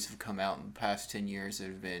action movies have come out in the past 10 years that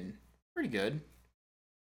have been pretty good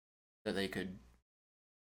that they could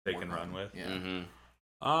run with. Yeah. Mm-hmm.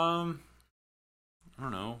 I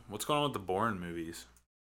don't know. What's going on with the Bourne movies?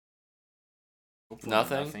 Hopefully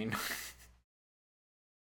Nothing.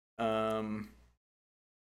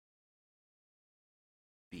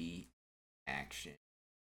 The action.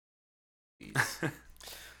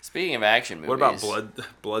 Speaking of action movies, What about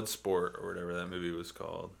Bloodsport or whatever that movie was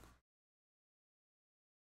called?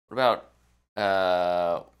 What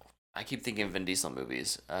about I keep thinking Vin Diesel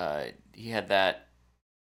movies. He had that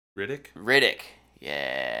Riddick.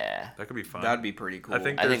 Yeah, That could be fun. That'd be pretty cool. I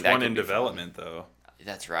think I there's think that one could in be fun. development though.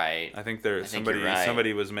 that's right. I think there's think you're somebody right.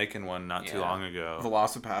 somebody was making one not too Yeah. long ago.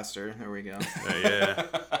 Velocipaster. There we go. Yeah.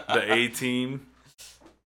 The A-Team.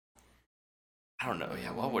 I don't know.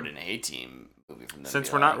 Yeah, what would an A-Team movie from them Since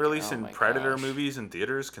be we're not like? releasing Oh my Predator gosh. movies in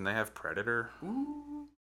theaters, can they have Predator? Ooh,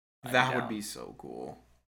 I'd That be would down. be so cool.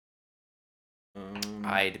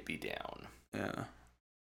 I'd be down. Yeah.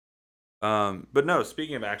 But no,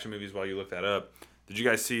 speaking of action movies, while you look that up, did you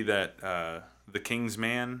guys see that the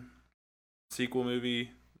Kingsman sequel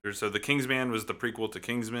movie? So the Kingsman was the prequel to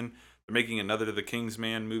Kingsman. They're making another The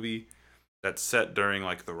Kingsman movie that's set during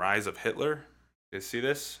like the rise of Hitler. You guys see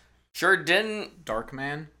this? Sure didn't.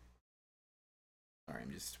 Darkman. Sorry,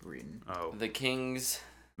 I'm just reading. Oh, The King's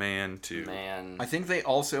Man 2. Man. I think they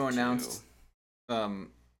also announced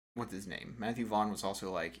what's his name? Matthew Vaughn was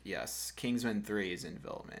also like, yes, Kingsman 3 is in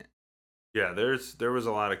development. Yeah, there was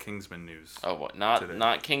a lot of Kingsman news. Oh, what? today.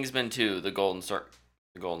 Not Kingsman 2, the Golden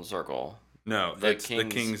Circle. No, The it's the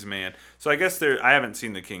Kingsman. So I guess I haven't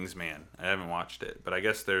seen the Kingsman. I haven't watched it, but I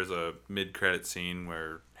guess there's a mid-credit scene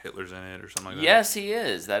where Hitler's in it or something like that. Yes, he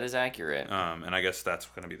is. That is accurate. And I guess that's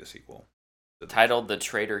going to be the sequel. Titled The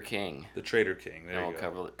Traitor King. The Traitor King. There Oh, you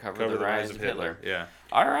go. cover the rise of Hitler. Yeah.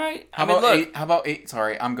 All right. How about eight?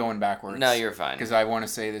 Sorry, I'm going backwards. No, you're fine. Because I want to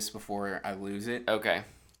say this before I lose it. Okay.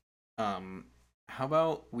 How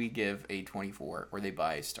about we give A24 where they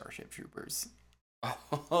buy Starship Troopers?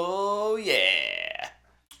 Oh, yeah.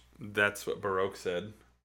 That's what Baroque said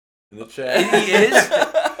in the chat. He is?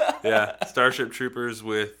 Yeah. Starship Troopers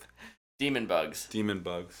with Demon Bugs. demon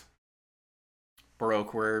bugs.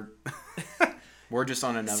 Baroque, we're just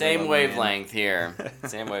on another Same level, wavelength here.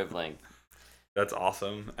 Same wavelength. That's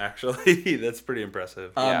awesome, actually. That's pretty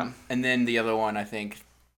impressive. Yeah. And then the other one I think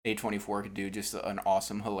A24 could do just an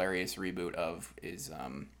awesome, hilarious reboot of is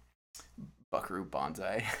Buckaroo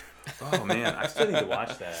Banzai. Oh, man. I still need to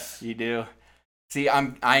watch that. You do. See,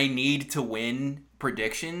 I need to win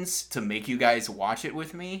predictions to make you guys watch it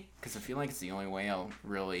with me because I feel like it's the only way I'll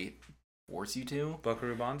really force you to.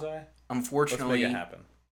 Buckaroo Banzai? Let's Unfortunately, make it happen.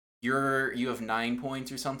 you have 9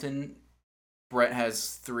 points or something. Brett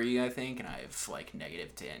has 3, I think, and I have like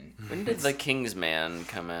 -10. When did The Kingsman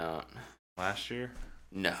come out? Last year?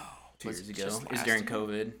 No. 2 Was years it ago. just It was last during year?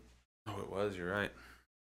 COVID. Oh, it was. You're right.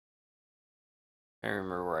 I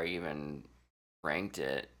remember where I even ranked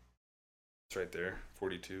it. It's right there.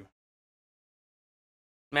 42.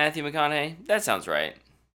 Matthew McConaughey? That sounds right.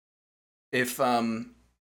 If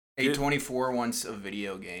A24 wants a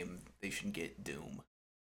video game, they should get Doom.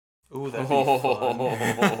 Ooh,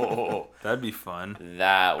 Oh, That'd be fun.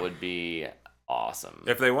 that would be awesome.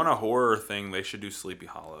 If they want a horror thing, they should do Sleepy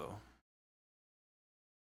Hollow.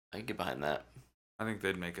 I can get behind that. I think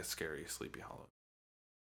they'd make a scary Sleepy Hollow.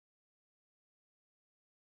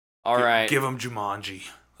 All right. Give them Jumanji.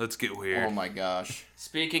 Let's get weird. Oh my gosh.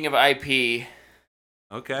 Speaking of IP,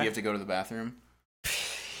 Do Okay. you have to go to the bathroom?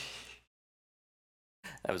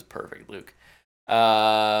 that was perfect, Luke.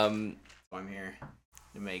 I'm here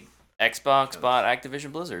to make. Xbox bought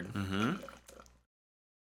Activision Blizzard. Mm-hmm.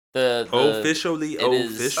 The Officially it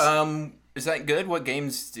is- official. Is that good? What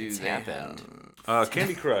games do It's they happened. have?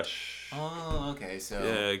 Candy Crush. Oh, okay. So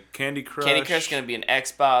Yeah, Candy Crush. Candy Crush is going to be an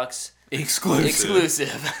Xbox exclusive.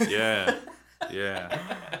 exclusive. Yeah. Yeah.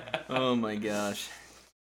 Oh my gosh.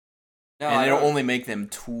 No, And I it'll don't- only make them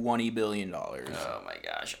 $20 billion. Oh my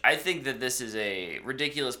gosh. I think that this is a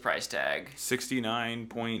ridiculous price tag.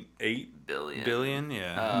 69.8 billion.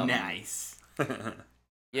 Yeah. Nice.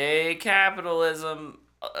 Yay, capitalism.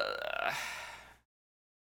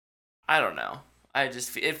 I don't know.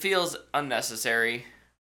 It feels unnecessary.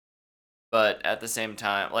 But at the same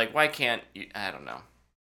time, like, why can't you? I don't know.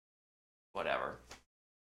 Whatever.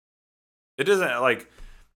 It doesn't, like,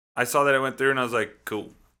 I saw that it went through and I was like,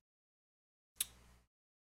 cool.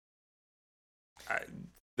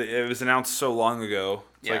 It was announced so long ago.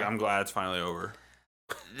 It's like, Yeah. I'm glad it's finally over.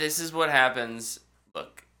 This is what happens.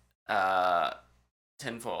 Look,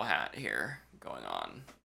 tinfoil hat here going on.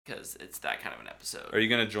 Because it's that kind of an episode. Are you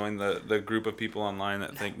going to join the group of people online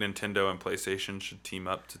that think Nintendo and PlayStation should team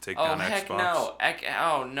up to take Oh, down heck Xbox? no.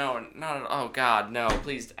 Oh, no. Not at Oh, God, no.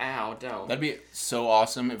 Please. Ow, don't. That'd be so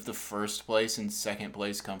awesome if the first place and second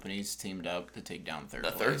place companies teamed up to take down third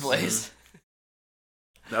the place. third place.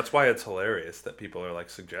 That's why it's hilarious that people are, like,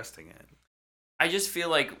 suggesting it. I just feel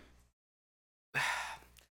like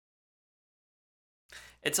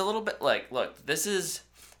it's a little bit like, look, this is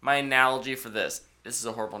my analogy for this. This is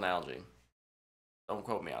a horrible analogy. Don't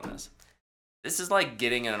quote me on this. This is like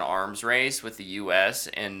getting in an arms race with the U.S.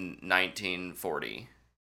 in 1940.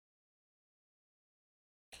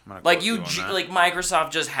 Like like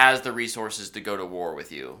Microsoft just has the resources to go to war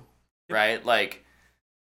with you, right? Like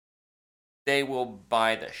they will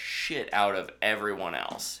buy the shit out of everyone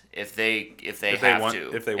else if they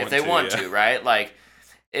want to, right? Like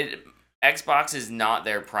Xbox is not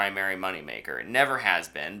their primary moneymaker. It never has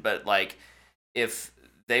been, but like if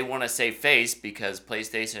they want to save face because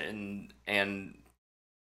PlayStation and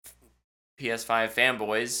PS5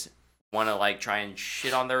 fanboys want to like try and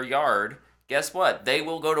shit on their yard, guess what? They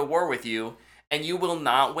will go to war with you and you will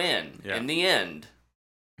not win in the end.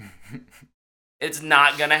 It's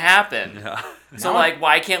not going to happen. Yeah. So like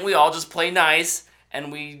why can't we all just play nice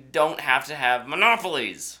and we don't have to have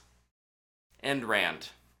monopolies? End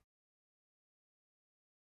rant.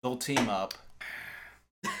 They'll team up.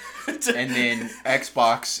 And then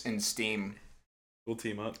Xbox and Steam will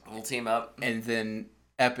team up. And then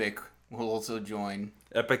Epic will also join.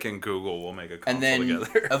 Epic and Google will make a console and then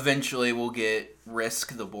together. Eventually we'll get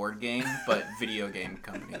Risk, the board game, but video game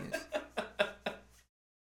companies.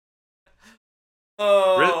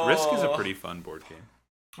 Risk is a pretty fun board game.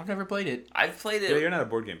 I've never played it. I've played it. Yeah, you're not a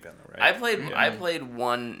board game fan though, right? I played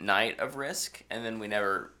one night of Risk, and then we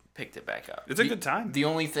never picked it back up. It's a good time. The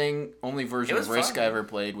only version of Risk fun. I ever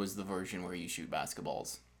played was the version where you shoot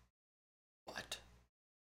basketballs. What?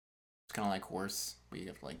 It's kind of like Horse, where you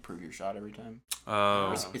have to like prove your shot every time.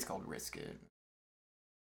 Oh. It's called Risk It.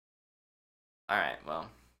 All right, well.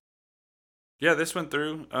 Yeah, this went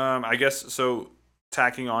through. I guess so.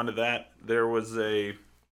 Tacking onto that, there's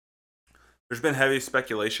been heavy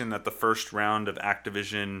speculation that the first round of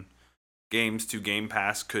Activision games to Game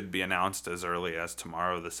Pass could be announced as early as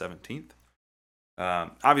tomorrow, the 17th.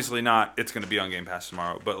 Obviously not. It's going to be on Game Pass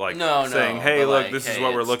tomorrow, but like saying, "Hey, look, this is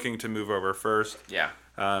what we're looking to move over first." Yeah.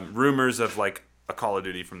 Rumors of like a Call of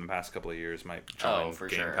Duty from the past couple of years might join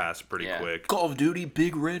Game Pass pretty quick. Call of Duty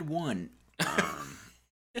Big Red 1.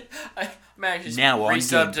 I'm actually now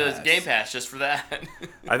resubbed to Game Pass just for that.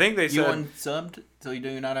 I think they said you unsubbed, so you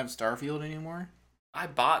do not have Starfield anymore. I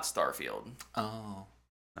bought Starfield. Oh,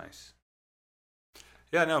 nice.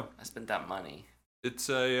 Yeah, no, I spent that money. It's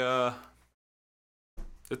a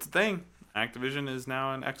thing. Activision is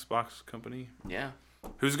now an Xbox company. Yeah.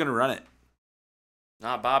 Who's gonna run it?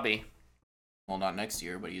 Not Bobby. Well, not next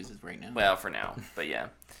year, but he uses right now. Well, for now, but yeah.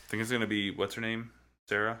 I think it's gonna be what's her name?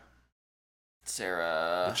 Sarah.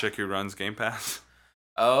 The chick who runs Game Pass.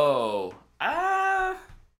 Oh,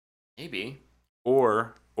 maybe.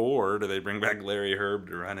 Or do they bring back Larry Herb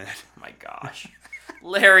to run it? Oh my gosh,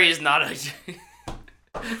 Larry's not a.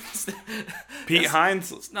 Pete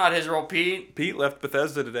Hines. It's not his role. Pete left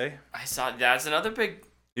Bethesda today. I saw that's another big.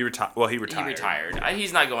 He retired. Well, he retired. He retired.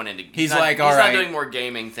 He's not going into. He's not doing more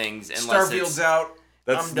gaming things unless Starfield's out.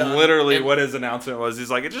 That's literally what his announcement was. He's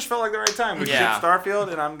like, it just felt like the right time. We shipped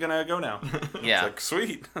Starfield, and I'm gonna go now. Yeah, it's like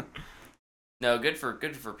sweet. No, good for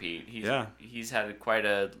Pete. He's had quite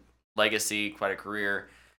a legacy, quite a career.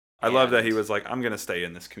 I love that he was like, I'm gonna stay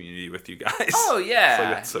in this community with you guys. Oh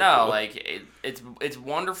yeah, like, so cool. It's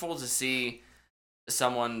wonderful to see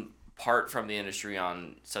someone part from the industry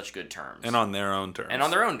on such good terms and on their own terms.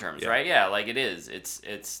 Yeah. Right? Yeah, like it is.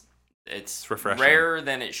 It's refreshing. Rarer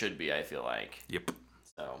than it should be. I feel like. Yep.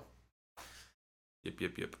 So.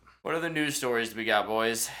 Yep. What other news stories do we got,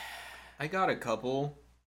 boys? I got a couple.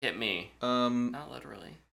 Hit me. Not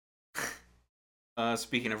literally.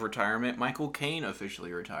 Speaking of retirement, Michael Caine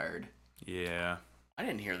officially retired. Yeah. I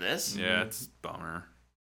didn't hear this. Yeah, it's a bummer.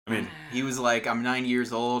 I mean, he was like, I'm 9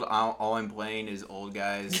 years old. All I'm playing is old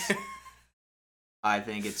guys. I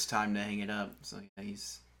think it's time to hang it up. So yeah,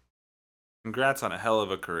 he's. Congrats on a hell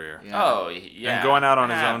of a career. Yeah. Oh, yeah. And going out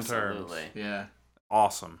on his own terms. Yeah.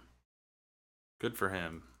 Awesome. Good for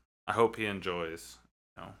him. I hope he enjoys,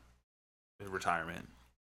 his retirement.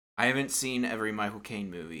 I haven't seen every Michael Caine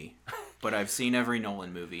movie, but I've seen every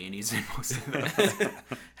Nolan movie, and he's in most of them.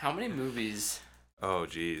 How many movies? Oh,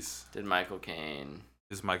 jeez. Did Michael Caine?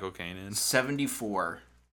 Is Michael Caine in? 74.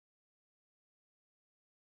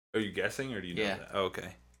 Are you guessing, or do you know that? Oh,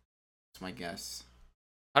 okay. That's my guess.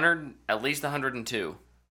 100, at least 102.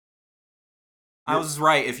 I was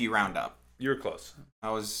right if you round up. You were close. I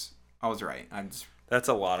was right. That's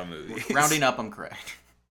a lot of movies. Rounding up, I'm correct.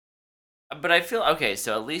 But I feel okay.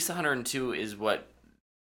 So at least 102 is what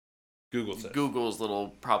Google says. Google's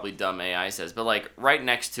little probably dumb AI says. But like right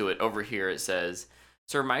next to it, over here, it says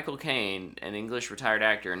Sir Michael Caine, an English retired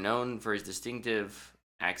actor known for his distinctive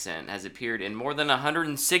accent, has appeared in more than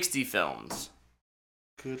 160 films.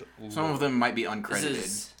 Good. Some of them might be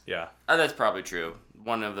uncredited. Yeah. Oh, that's probably true.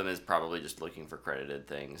 One of them is probably just looking for credited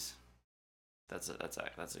things. That's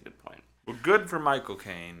a good point. Well, good for Michael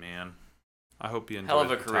Caine, man. I hope he enjoys Hell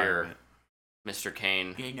of a career, retirement. Mr.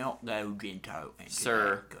 Caine. You're not going to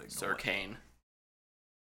Sir Caine.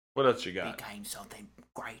 What else you got? Became something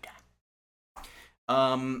greater.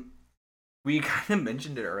 We kind of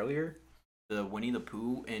mentioned it earlier. The Winnie the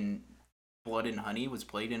Pooh in Blood and Honey was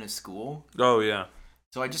played in a school. Oh, yeah.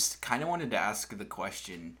 So I just kind of wanted to ask the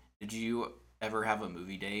question: did you ever have a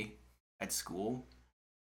movie day at school?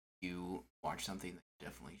 You watch something that you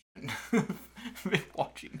definitely shouldn't have been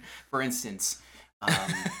watching. For instance,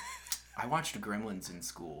 I watched Gremlins in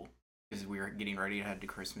school because we were getting ready to head to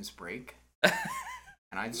Christmas break.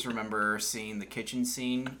 And I just remember seeing the kitchen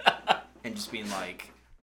scene and just being like,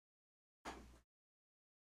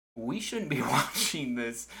 we shouldn't be watching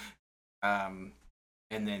this. And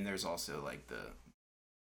then there's also like the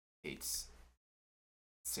hates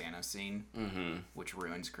Santa scene, which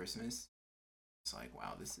ruins Christmas. It's like,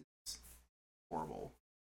 wow, this is horrible.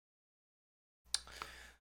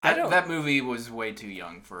 That movie was way too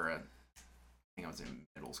young for I think I was in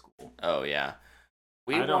middle school. Oh, yeah.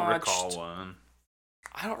 I don't recall one.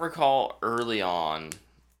 I don't recall early on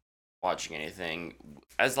watching anything.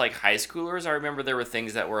 As like high schoolers, I remember there were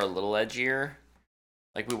things that were a little edgier.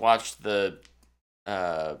 Like we watched the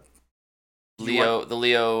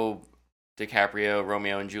Leo DiCaprio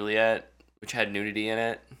Romeo and Juliet, which had nudity in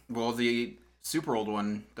it. Well, the super old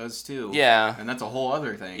one does too. Yeah. And that's a whole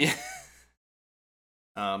other thing. Yeah.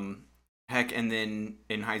 Heck, and then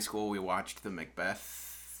in high school we watched the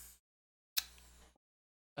Macbeth.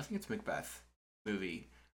 I think it's Macbeth movie.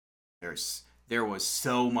 There was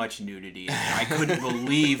so much nudity. I couldn't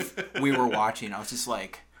believe we were watching. I was just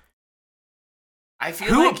like,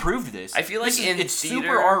 who approved this? I feel like it's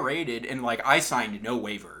super R-rated, and like I signed no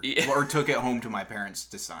waiver or took it home to my parents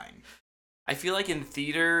to sign. I feel like in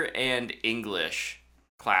theater and English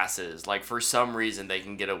classes, like for some reason they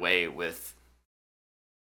can get away with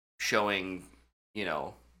showing,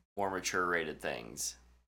 more mature rated things.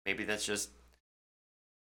 Maybe that's just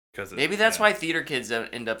why theater kids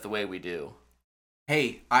don't end up the way we do.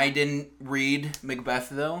 Hey, I didn't read Macbeth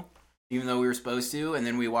though, even though we were supposed to, and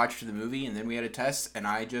then we watched the movie, and then we had a test, and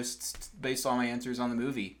I just based all my answers on the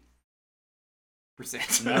movie.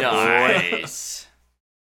 Nice.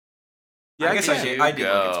 Yeah, I guess I did look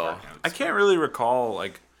at Spark Notes. I can't really recall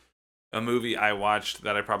like a movie I watched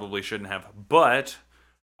that I probably shouldn't have, but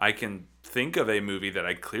I can think of a movie that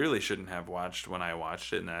I clearly shouldn't have watched when I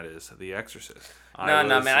watched it, and that is The Exorcist. No,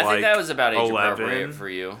 man. I think that was about age appropriate for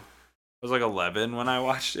you. I was like 11 when I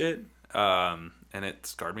watched it, and it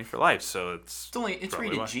scarred me for life. So it's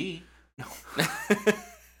rated G. No.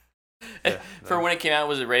 For when it came out,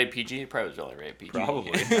 was it rated PG? It probably was only rated PG.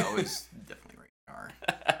 Probably. That was definitely rated R.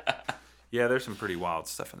 Yeah, there's some pretty wild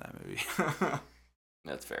stuff in that movie.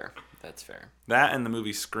 That's fair. That and the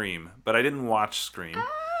movie Scream, but I didn't watch Scream.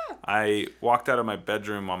 I walked out of my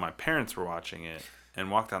bedroom while my parents were watching it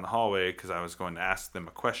and walked down the hallway because I was going to ask them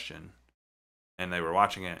a question. And they were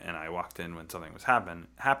watching it, and I walked in when something was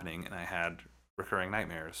happening, and I had recurring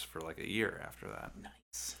nightmares for like a year after that.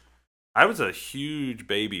 Nice. I was a huge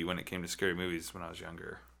baby when it came to scary movies when I was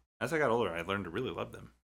younger. As I got older, I learned to really love them.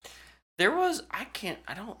 I'll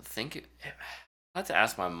have to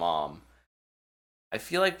ask my mom. I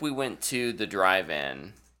feel like we went to the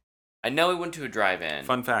drive-in. I know we went to a drive-in.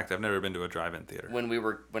 Fun fact, I've never been to a drive-in theater.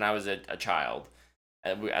 When I was a child,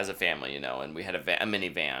 as a family, and we had a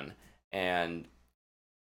minivan. And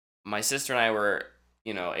my sister and I were,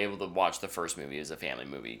 able to watch the first movie as a family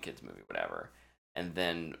movie, kids movie, whatever. And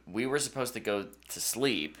then we were supposed to go to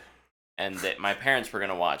sleep, and that my parents were going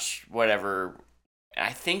to watch whatever.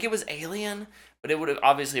 I think it was Alien, but it wouldn't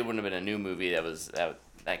have been a new movie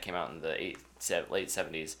that came out in the late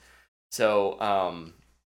 70s. So,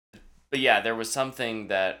 but yeah, there was something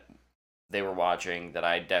that they were watching that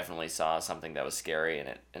I definitely saw something that was scary, and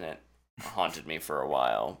it haunted me for a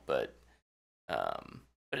while. But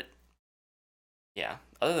yeah,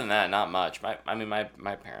 other than that, not much. My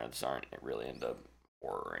parents aren't really into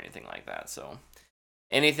horror or anything like that. So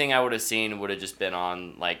anything I would have seen would have just been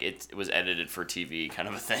on like it was edited for TV kind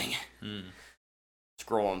of a thing.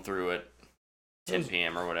 Scrolling through it, 10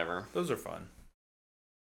 p.m. or whatever. Those are fun.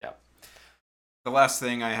 Yeah. The last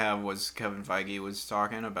thing I have was Kevin Feige was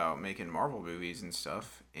talking about making Marvel movies and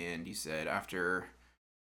stuff, and he said after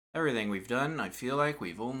everything we've done, I feel like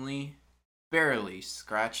we've only barely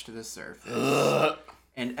scratched the surface.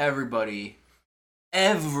 And everybody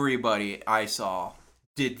I saw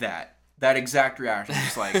did that exact reaction.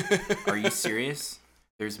 Just like, are you serious?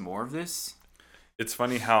 There's more of this? It's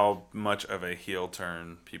funny how much of a heel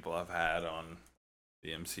turn people have had on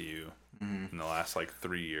the MCU Mm-hmm. in the last like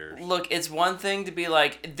 3 years. Look, it's one thing to be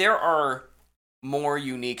like, there are more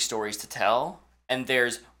unique stories to tell, and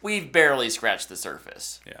we've barely scratched the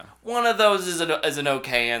surface. Yeah. One of those is an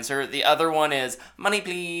okay answer. The other one is money,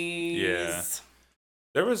 please. Yeah.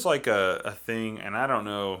 There was like a thing, and I don't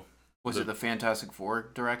know. Was it the Fantastic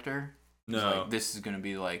Four director? It was No. like, this is going to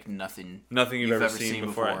be like nothing You've ever seen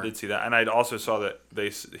before. I did see that, and I also saw that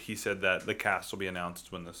he said that the cast will be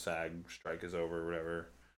announced when the SAG strike is over or whatever.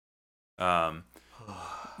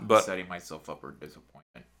 But setting myself up for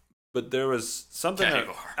disappointment. But there was something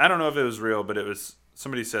I don't know if it was real, but it was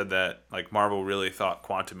somebody said that like Marvel really thought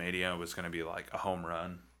Quantumania was going to be like a home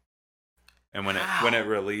run, and when it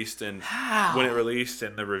released and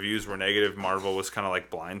the reviews were negative, Marvel was kind of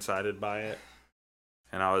like blindsided by it,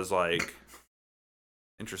 and I was like,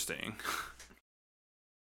 interesting.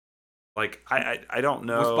 Like I don't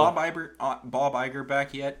know. Was Bob Iger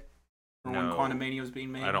back yet? Or when No. Quantumania was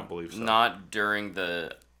being made? I don't believe so. Not during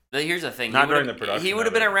here's the thing. Not during the production. He would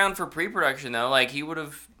have been around for pre-production though. Like he would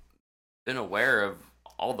have been aware of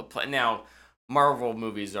all the now. Marvel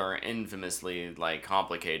movies are infamously like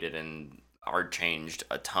complicated and are changed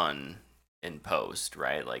a ton in post,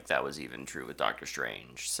 right? Like that was even true with Doctor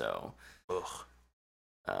Strange. So,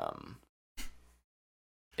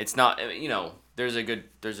 it's not. I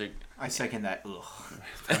second that. Ugh.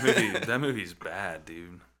 That movie's bad,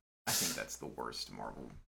 dude. I think that's the worst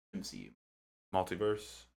Marvel MCU.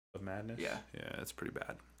 Multiverse of Madness? Yeah. Yeah, it's pretty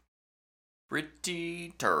bad.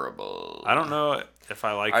 Pretty terrible. I don't know if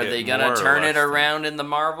I like it. Are they gonna turn it around in the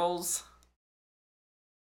Marvels?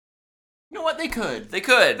 You know what? They could. They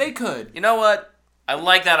could. They could. You know what? I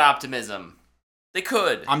like that optimism. They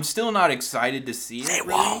could. I'm still not excited to see it. They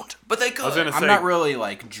really. won't, but they could. I'm not really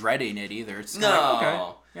like dreading it either. It's no. Like,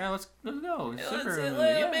 okay. Yeah, let's go.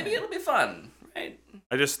 Maybe it'll be fun, right?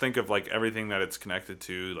 I just think of like everything that it's connected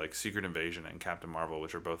to, like Secret Invasion and Captain Marvel,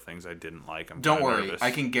 which are both things I didn't like. Don't worry, nervous.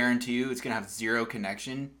 I can guarantee you it's gonna have zero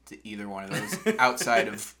connection to either one of those outside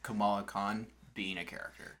of Kamala Khan being a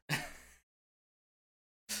character.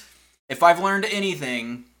 If I've learned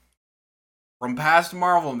anything from past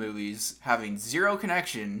Marvel movies having zero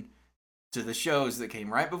connection to the shows that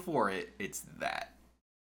came right before it, it's that.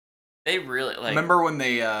 They really like. Remember when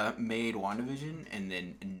they made WandaVision and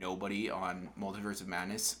then nobody on Multiverse of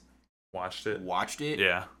Madness watched it?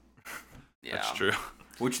 Yeah, Yeah, that's true.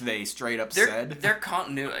 Which they straight up said. Their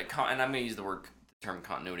continuity, and I'm gonna use the term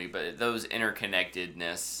continuity, but those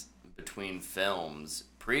interconnectedness between films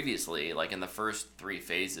previously, like in the first 3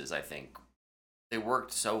 phases, I think they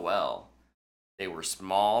worked so well. They were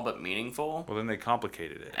small but meaningful. Well, then they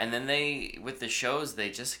complicated it. And then with the shows,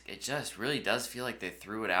 it just really does feel like they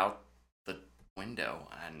threw it out the window,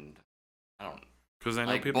 and I don't. Because I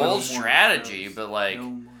know like people. Bold strategy, but like. No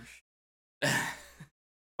more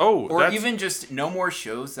or even just no more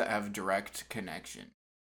shows that have direct connection.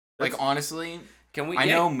 Like honestly, I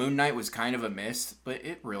know Moon Knight was kind of a miss, but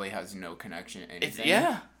it really has no connection to anything.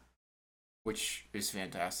 Yeah. Which is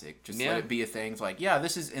fantastic. Just let it be a thing. It's like, yeah,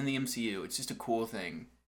 this is in the MCU. It's just a cool thing.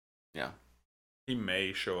 Yeah. He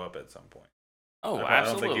may show up at some point. Oh, I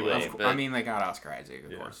don't think he will. absolutely. I mean, they got Oscar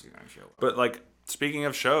Isaac. Of course he's going to show up. But, like, speaking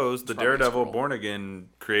of shows, the Daredevil Born Again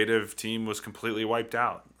creative team was completely wiped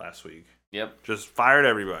out last week. Yep. Just fired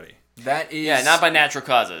everybody. That is... not by natural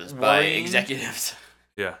causes, by worrying. executives.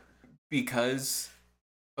 Yeah. Because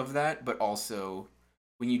of that, but also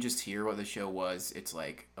when you just hear what the show was, it's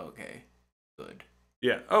like, okay, good.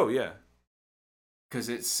 Yeah. Oh, yeah. Because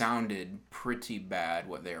it sounded pretty bad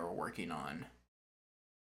what they were working on.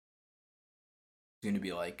 It's going to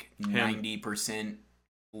be like 90%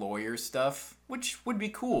 lawyer stuff, which would be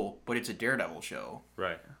cool, but it's a Daredevil show.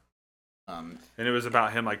 Right. And it was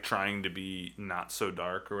about him like trying to be not so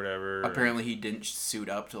dark or whatever. Apparently he didn't suit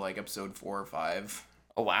up to like episode 4 or 5.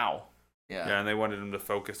 Oh, wow. Yeah, and they wanted him to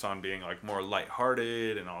focus on being like more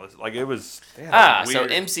lighthearted and all this. Like it was. So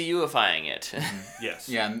MCU-ifying it. Yes.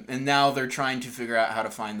 Yeah, and now they're trying to figure out how to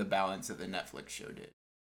find the balance that the Netflix show did.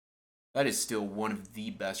 That is still one of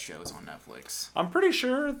the best shows on Netflix. I'm pretty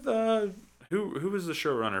sure who was the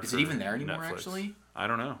showrunner? Is it even there anymore? Netflix? Actually, I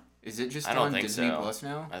don't know. Is it just I don't on think Disney so. Plus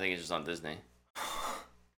now? I think it's just on Disney.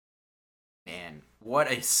 Man, what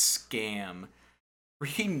a scam.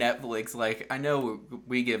 Freaking Netflix, like, I know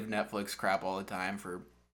we give Netflix crap all the time for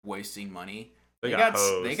wasting money. They got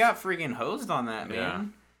freaking hosed on that, man. Yeah.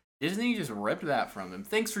 Disney just ripped that from them.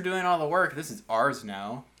 Thanks for doing all the work. This is ours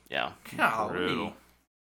now. Yeah. Golly.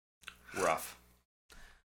 Rough.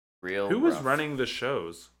 Who was running the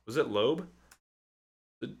shows? Was it Loeb?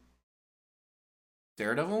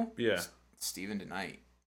 Daredevil? Yeah. Steven DeKnight.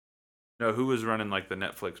 No, who was running like the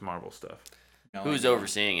Netflix Marvel stuff? No Who's idea.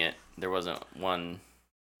 overseeing it? There wasn't one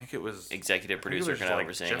I think it was executive producer kind of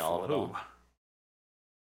overseeing Jeff all of it all. Loeb.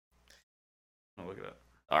 I'll look it up.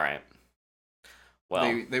 All right.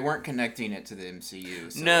 Well, They weren't connecting it to the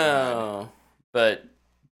MCU. So no, but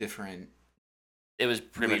different it was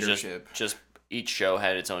pretty much leadership just each show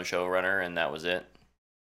had its own showrunner, and that was it.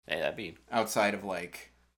 Hey, that'd be outside of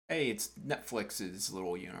like, hey, it's Netflix's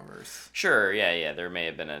little universe. sure. Yeah. There may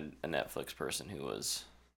have been a Netflix person who was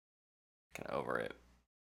kind of over it.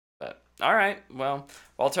 But all right, well,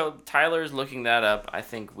 while Tyler's looking that up, I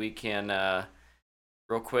think we can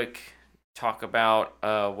real quick talk about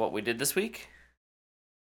what we did this week.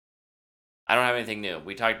 I don't have anything new.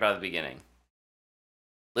 We talked about it at the beginning.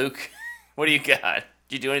 Luke, what do you got?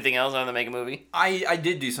 Did you do anything else other than make a movie? I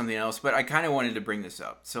did do something else, but I kind of wanted to bring this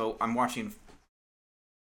up. So I'm watching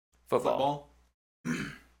football.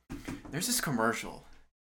 There's this commercial.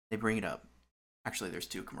 They bring it up. Actually, there's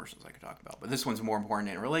two commercials I could talk about, but this one's more important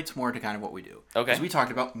and it relates more to kind of what we do. Okay. Because we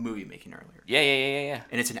talked about movie making earlier. Yeah.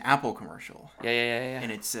 And it's an Apple commercial. Yeah.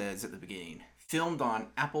 And it says at the beginning, filmed on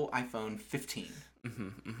Apple iPhone 15.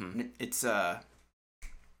 Mm-hmm. And it's a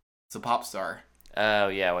pop star. Oh,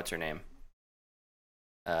 yeah, what's her name?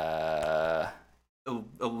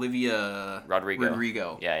 Olivia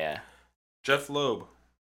Rodrigo. Yeah. Jeff Loeb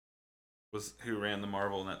was who ran the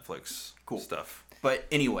Marvel Netflix stuff. But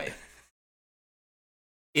anyway,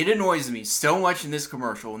 it annoys me so much in this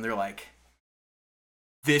commercial when they're like,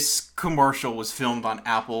 this commercial was filmed on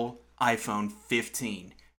Apple iPhone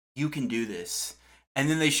 15. You can do this. And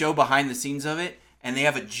then they show behind the scenes of it, and they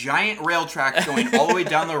have a giant rail track going all the way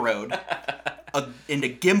down the road, and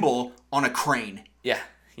a gimbal on a crane. Yeah.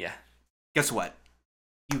 Guess what?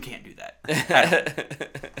 You can't do that.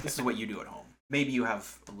 This is what you do at home. Maybe you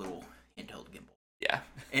have a little handheld gimbal. Yeah.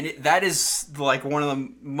 And that is like one of the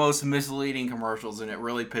most misleading commercials, and it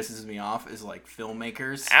really pisses me off is like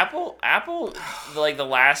filmmakers. Apple, like the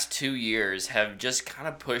last 2 years have just kind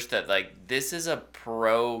of pushed that like this is a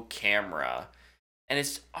pro camera, and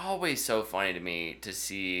it's always so funny to me to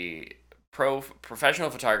see professional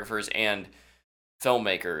photographers and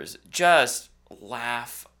filmmakers just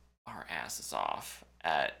laugh our asses off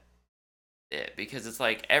at it, because it's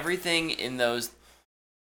like everything in those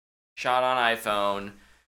shot on iPhone.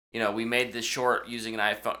 You know, we made this short using an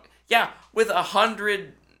iPhone. Yeah, with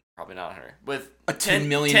probably not 100, with a $10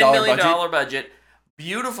 million budget,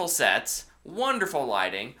 beautiful sets, wonderful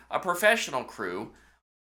lighting, a professional crew.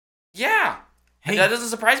 Yeah. Hey, that doesn't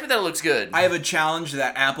surprise me that it looks good. I have a challenge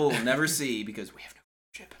that Apple will never see because we have no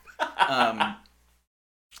chip.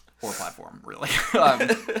 Or platform, really.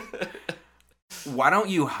 Why don't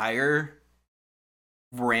you hire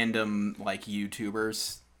random like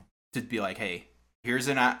YouTubers to be like, hey, here's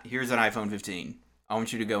an iPhone 15. I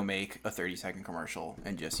want you to go make a 30-second commercial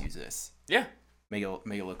and just use this. Yeah. Make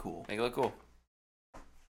it look cool. Make it look cool.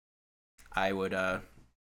 I would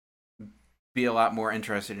be a lot more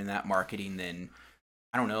interested in that marketing than,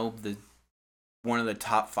 I don't know, one of the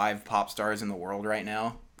top 5 pop stars in the world right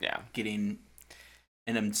now. Yeah. Getting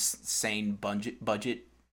an insane budget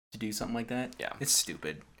to do something like that. Yeah. It's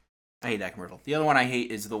stupid. I hate that commercial. The other one I hate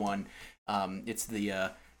is the one, it's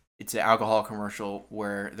an alcohol commercial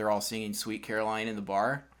where they're all singing Sweet Caroline in the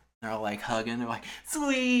bar. They're all like hugging. They're like,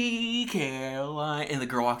 Sweet Caroline. And the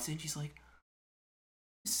girl walks in. She's like,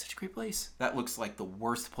 this is such a great place. That looks like the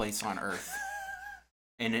worst place on earth.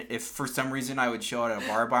 And if for some reason I would show up at a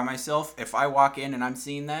bar by myself, if I walk in and I'm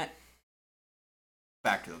seeing that,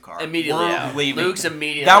 back to the car. Immediately We're out. leaving. Luke's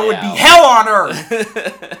immediately That would out. be hell on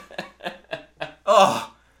earth.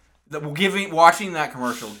 Ugh. Watching that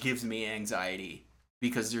commercial gives me anxiety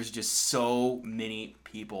because there's just so many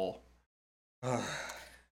people.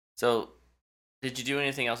 So, did you do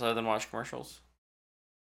anything else other than watch commercials?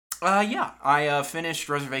 Yeah. I finished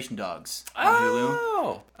Reservation Dogs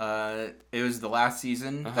on Hulu. It was the last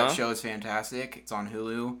season. Uh-huh. That show is fantastic. It's on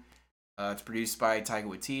Hulu. It's produced by Taika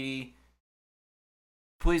Waititi.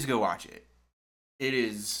 Please go watch it. It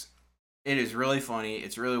is really funny.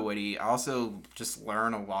 It's really witty. I also just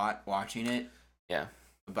learn a lot watching it. Yeah.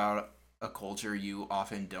 About a culture you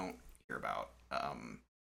often don't hear about.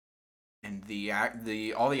 And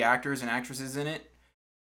all the actors and actresses in it,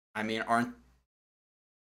 I mean, aren't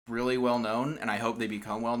really well known, and I hope they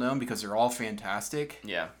become well known because they're all fantastic.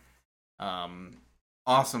 Yeah.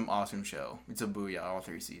 Awesome show. It's a booyah, all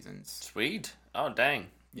 3 seasons. Sweet. Oh, dang.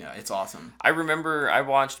 Yeah, it's awesome. I remember I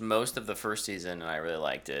watched most of the first season and I really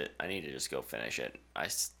liked it. I need to just go finish it. I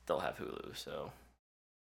still have Hulu, so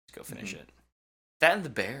let's go finish it. That and The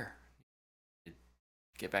Bear.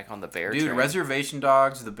 Get back on The Bear Dude, train. Reservation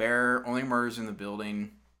Dogs, The Bear, Only Murders in the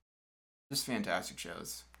Building. Just fantastic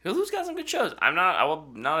shows. Hulu's got some good shows. I'm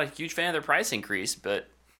not a huge fan of their price increase, but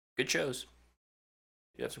good shows.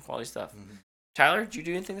 You have some quality stuff. Mm-hmm. Tyler, did you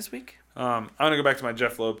do anything this week? I'm gonna go back to my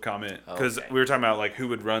Jeff Loeb comment because we were talking about like who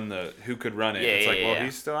could run it. Yeah,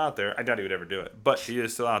 He's still out there. I doubt he would ever do it, but he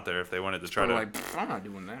is still out there if they wanted to try to. I'm not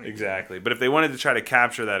doing that. Exactly, but if they wanted to try to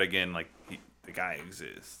capture that again, like the guy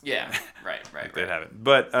exists. Yeah, right. They'd have it,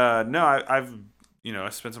 but no, I've I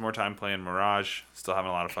spent some more time playing Mirage. Still having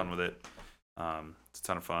a lot of fun with it. It's a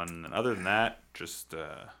ton of fun, and other than that, just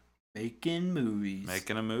making movies.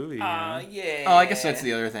 Making a movie. Yeah. Oh, I guess that's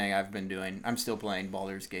the other thing I've been doing. I'm still playing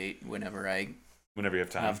Baldur's Gate whenever you have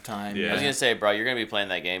time. I was gonna say, bro, you're gonna be playing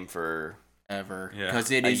that game for ever. Yeah. Because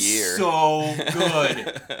it a is year. so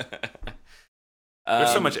good.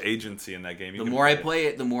 There's so much agency in that game. The more I play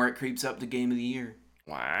it, the more it creeps up to Game of the Year.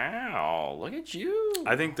 Wow, look at you.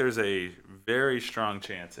 I think there's a very strong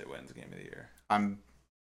chance it wins Game of the Year. I'm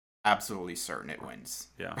absolutely certain it wins.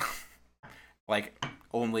 Yeah. Like,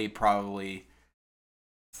 only probably,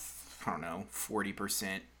 I don't know,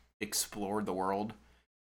 40% explored the world.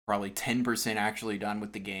 Probably 10% actually done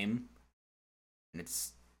with the game. And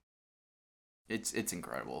it's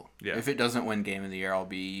incredible. Yeah. If it doesn't win Game of the Year, I'll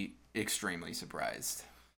be extremely surprised.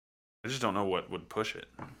 I just don't know what would push it.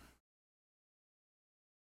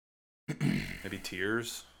 Maybe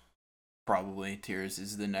Tears? Probably Tears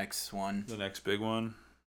is the next one. The next big one?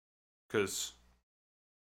 Because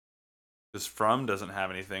From doesn't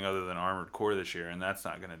have anything other than Armored Core this year, and that's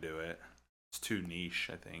not going to do it. It's too niche,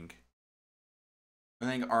 I think. I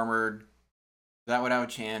think Armored, that would have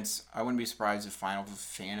a chance. I wouldn't be surprised if Final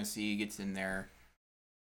Fantasy gets in there.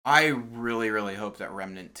 I really, really hope that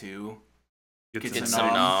Remnant 2 gets in some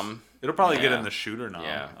nom. It'll probably get Yeah. in the shooter nom.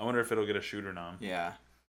 Yeah. I wonder if it'll get a shooter nom. Yeah.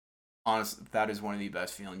 Honestly, that is one of the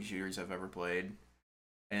best feeling shooters I've ever played.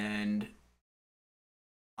 And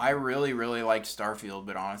I really, really liked Starfield,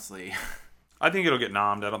 but honestly, I think it'll get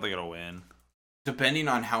nommed. I don't think it'll win. depending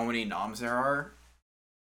on how many noms there are,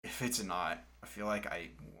 if it's not, I feel like I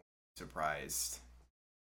won't be surprised.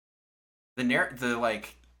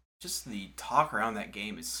 Just the talk around that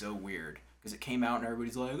game is so weird because it came out and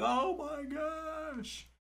everybody's like, "Oh my gosh,"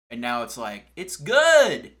 and now it's like, "It's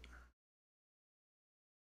good,"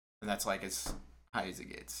 and that's like as high as it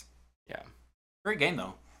gets. Yeah, great game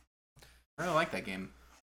though. I really like that game.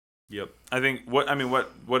 Yep. I think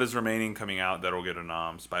what is remaining coming out that'll get a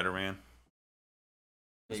nom? Spider-Man.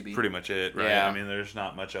 Maybe. Pretty much it, right? Yeah. I mean, there's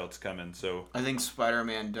not much else coming, so I think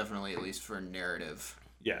Spider-Man definitely, at least for narrative.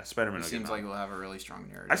 yeah, Spider-Man. It Will seems get like we'll have a really strong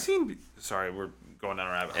narrative. I seen. Sorry, we're going down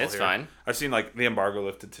a rabbit hole. it's here. fine. I've seen like the embargo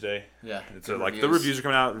lifted today. Yeah. It's the reviews are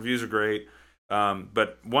coming out. Reviews are great.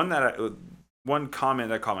 But one comment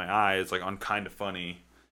that caught my eye is like on Kind of Funny.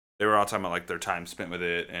 They were all talking about like their time spent with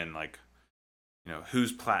it and like,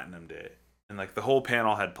 who's platinumed it, and like the whole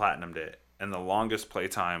panel had platinumed it, and the longest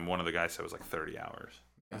playtime one of the guys said was like 30 hours.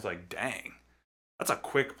 I was like, dang, that's a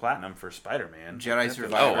quick platinum for Spider-Man. Jedi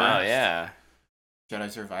Survivor. Oh wow, yeah. Jedi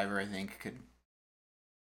Survivor, I think, could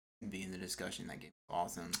be in the discussion. That game's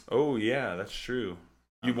awesome. Oh yeah, that's true.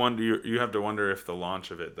 You have to wonder if the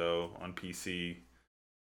launch of it though on PC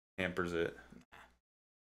hampers it.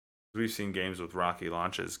 We've seen games with rocky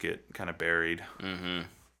launches get kind of buried. Mm-hmm.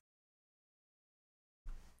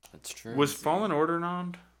 That's true. Was Fallen Order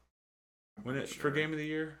nommed for Sure. Game of the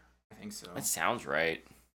Year? I think so. That sounds right.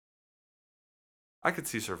 I could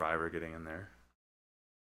see Survivor getting in there.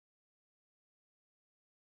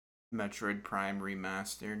 Metroid Prime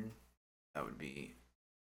Remastered. That would be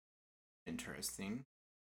interesting.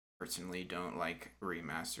 Personally, don't like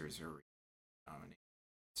remasters or nominations.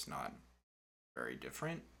 It's not very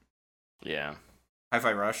different. Yeah.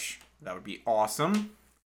 Hi-Fi Rush. That would be awesome.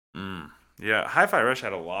 Yeah, Hi-Fi Rush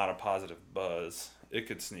had a lot of positive buzz. It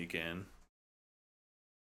could sneak in.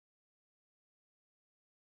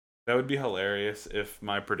 That would be hilarious if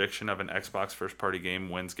my prediction of an Xbox first-party game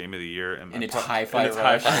wins Game of the Year And it's Hi-Fi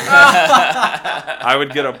Rush. I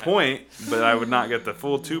would get a point, but I would not get the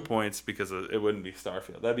full 2 points because it wouldn't be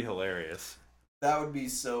Starfield. That'd be hilarious. That would be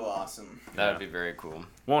so awesome. That would be very cool.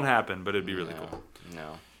 Won't happen, but it'd be really cool.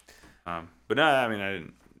 No. But no, I mean, I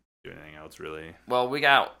didn't do anything else really. Well, we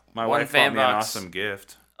got My one wife fan bought me an box. awesome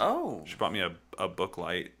gift. Oh. She bought me a book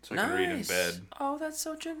light so I Nice. can read in bed. Oh, that's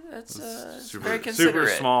so that's It's super, very considerate.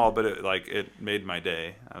 super small, but it made my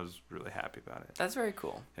day. I was really happy about it. That's very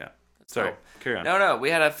cool. Yeah. That's Sorry, dope. carry on. No, we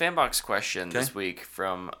had a fan box question Okay. this week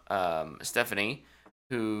from Stephanie,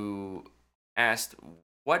 who asked,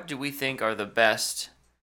 "What do we think are the best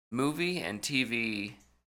movie and TV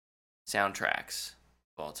soundtracks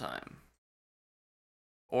of all time,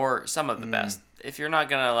 or some of the best? If you're not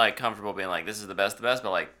gonna like comfortable being like this is the best, but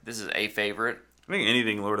like this is a favorite, I think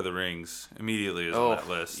anything Lord of the Rings immediately is on that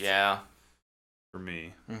list. Yeah. For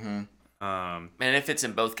me. Mm-hmm. And it fits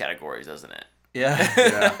in both categories, doesn't it?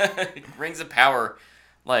 Yeah. Rings of Power,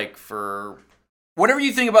 like for whatever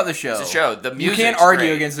you think about the show. it's a show. The music. You can't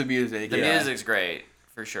argue against the music. The music's great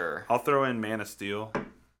for sure. I'll throw in Man of Steel.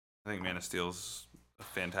 I think Man of Steel's a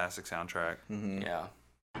fantastic soundtrack. Mm-hmm.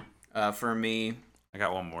 Yeah. For me, I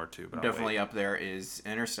got one more too, but definitely up there is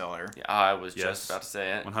Interstellar. Yeah, I was just about to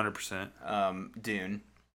say it. 100%. Dune,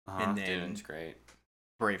 Uh-huh. and then Dune's great.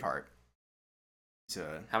 Braveheart.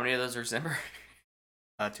 How many of those are Zimmer?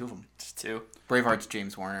 2 of them. Just 2. Braveheart's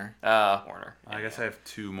James Horner. Warner. I guess I have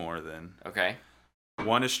 2 more then. Okay.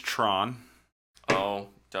 One is Tron. Oh,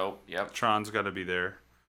 dope. Yep. Tron's got to be there.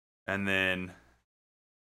 And then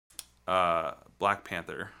Black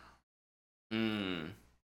Panther.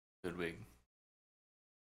 Good week.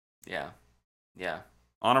 Yeah. Yeah.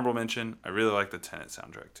 Honorable mention, I really like the Tenet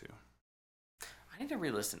soundtrack too. I need to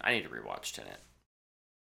re-listen. I need to rewatch Tenet.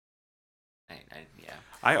 Yeah.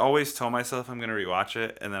 I always tell myself I'm going to rewatch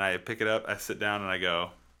it, and then I pick it up, I sit down, and I go,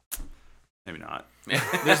 maybe not.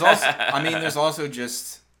 There's also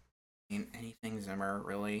just anything Zimmer,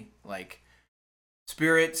 really. Like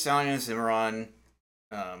Spirit, Stallion and Cimarron,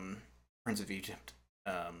 Prince of Egypt,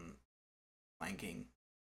 Lion We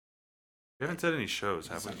haven't said any shows,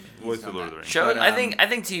 have we? He's Voice done of Lord of that. the Rings. Shows. But, I think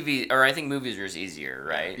TV or I think movies are just easier,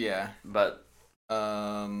 right? Yeah. But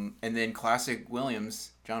And then classic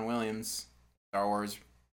Williams, John Williams, Star Wars,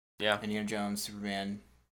 yeah. Indiana Jones, Superman,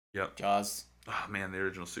 Yep. Jaws. Oh man, the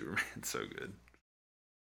original Superman's so good.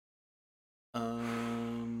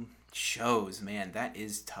 Shows, man, that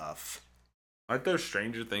is tough. I throw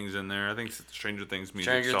Stranger Things in there. I think Stranger Things music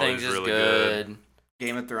Stranger is always Things is really good.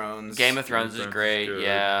 Game of Thrones. Game of Thrones is great. good.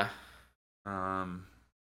 Yeah. good.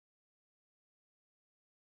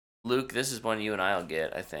 Luke, this is one you and I'll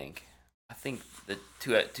get. I think the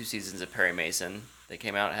two seasons of Perry Mason that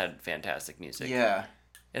came out had fantastic music. Yeah.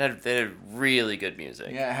 They had really good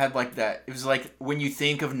music. Yeah, it had like that. It was like when you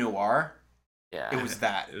think of noir, Yeah. it was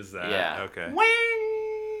that. Is that Yeah. okay?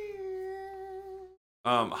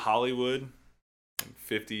 Hollywood,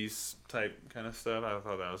 50s type kind of stuff. I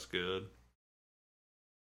thought that was good.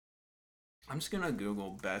 I'm just gonna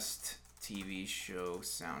Google best TV show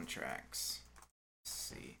soundtracks. Let's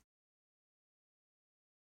see.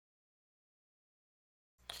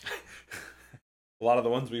 A lot of the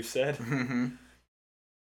ones we've said.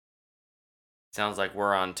 Sounds like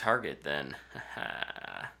we're on target then.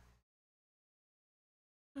 I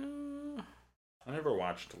never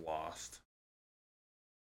watched Lost.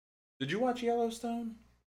 Did you watch Yellowstone?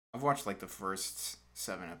 I've watched like the first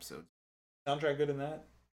 7 episodes. Soundtrack good in that?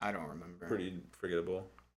 I don't remember. Pretty forgettable.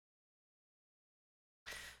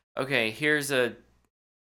 Okay, here's a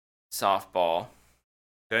softball.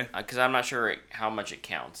 Okay. Because I'm not sure how much it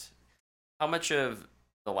counts. How much of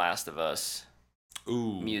The Last of Us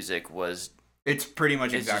music was? It's pretty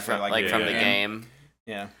much It's exactly from the game.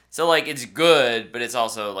 Yeah. So like it's good, but it's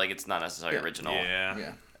also like it's not necessarily original. Yeah.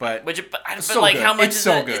 Yeah. But But so like good. how much It's is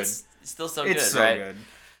so it? good. It's still so it's good, so right? good.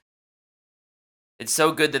 It's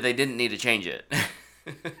so good that they didn't need to change it.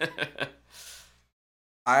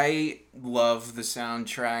 I love the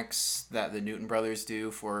soundtracks that the Newton Brothers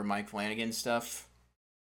do for Mike Flanagan stuff.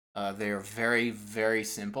 They are very, very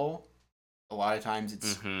simple. A lot of times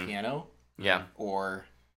it's piano. Yeah. Or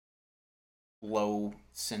low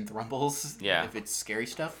synth rumbles. Yeah. If it's scary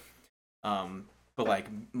stuff. But like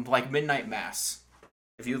Midnight Mass.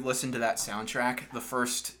 If you listen to that soundtrack, the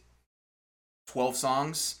first 12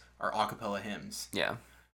 songs are a cappella hymns. Yeah.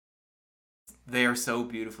 They are so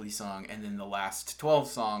beautifully sung, and then the last 12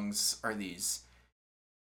 songs are these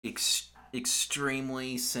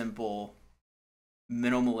extremely simple,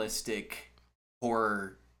 minimalistic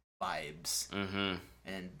horror vibes. Mm-hmm.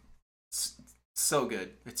 And it's so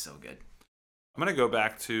good. It's so good. I'm going to go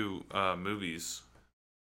back to movies.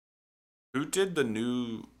 Who did the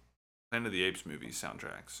new Planet of the Apes movie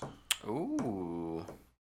soundtracks? Ooh.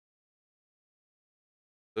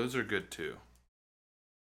 Those are good too.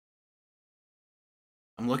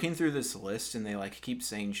 I'm looking through this list, and they like keep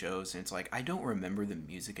saying shows, and it's like I don't remember the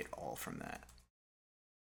music at all from that.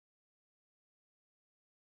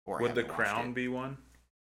 Or I Would The haven't watched Crown it. be one?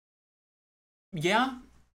 Yeah.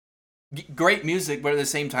 Great music, but at the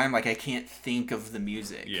same time, like I can't think of the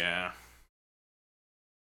music. Yeah.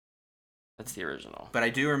 That's the original. But I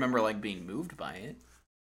do remember like being moved by it.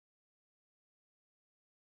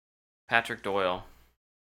 Patrick Doyle.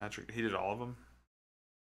 Patrick, he did all of them?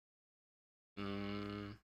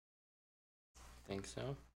 Think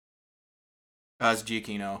so. It's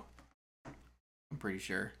Giacchino. I'm pretty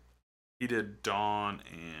sure. He did Dawn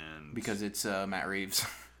and Because it's Matt Reeves.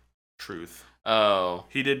 Truth. Oh.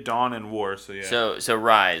 He did Dawn and War, so yeah. So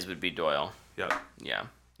Rise would be Doyle. Yeah. Yeah.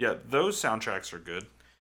 Yeah, those soundtracks are good.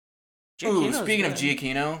 Ooh, speaking of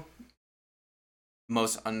Giacchino,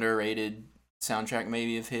 most underrated soundtrack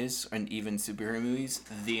maybe of his, and even superhero movies,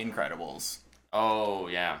 The Incredibles. Oh,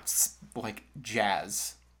 yeah. It's like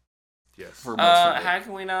jazz. Yes. For most of it. How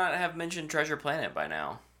can we not have mentioned Treasure Planet by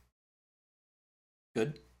now?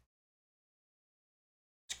 Good.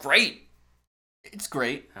 It's great. It's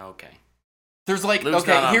great. Okay. There's like Luke's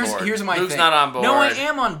okay, not on here's board. here's my Luke's thing. not on board. No, I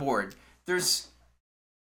am on board. There's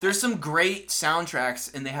some great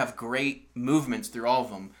soundtracks and they have great movements through all of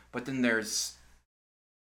them, but then there's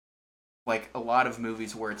like a lot of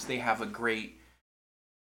movies where they have a great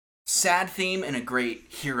sad theme and a great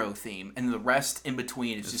hero theme, and the rest in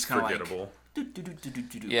between is just kind of forgettable.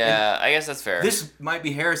 like Yeah, I guess that's fair. This might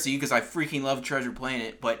be heresy because I freaking love Treasure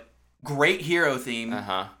Planet, but great hero theme,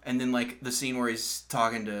 and then like the scene where he's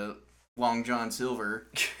talking to Long John Silver,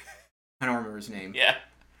 I don't remember his name. Yeah.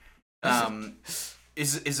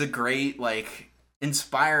 Is a great like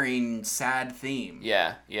inspiring sad theme.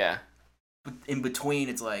 Yeah, yeah. But in between,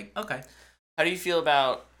 it's like okay. How do you feel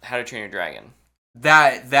about How to Train Your Dragon?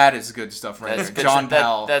 That is good stuff right That's there. good John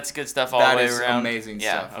Pell. That's good stuff all the way That is around. amazing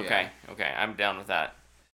stuff. Okay, okay. I'm down with that.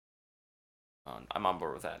 I'm on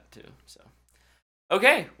board with that too. So,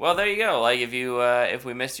 okay. Well, there you go. Like if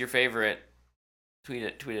we missed your favorite, tweet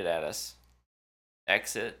it at us.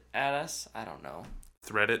 Exit at us. I don't know.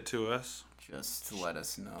 Thread it to us. Just let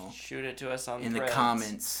us know Shoot it to us on in Threads. the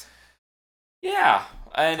comments. Yeah,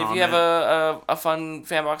 and Comment. if you have a fun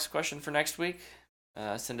Fanbox question for next week,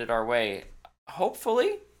 send it our way.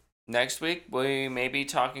 Hopefully, next week we may be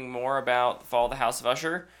talking more about the Fall of the House of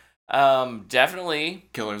Usher. Definitely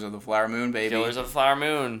Killers of the Flower Moon, baby. Killers of the Flower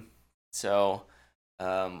Moon. So,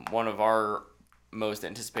 one of our most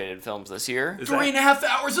anticipated films this year. 3.5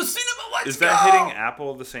 hours of cinema. Let's go. Is that hitting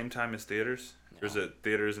Apple the same time as theaters? Or is it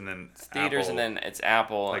theaters and then Theaters Apple, and then it's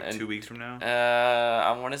Apple. like and, 2 weeks from now?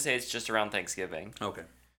 I want to say it's just around Thanksgiving. Okay.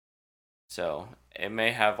 So it may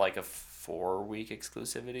have like a 4-week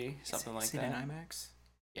exclusivity, something like is it that. in IMAX?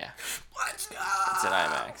 Yeah. Let's go. It's in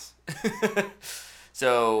IMAX.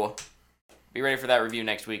 So be ready for that review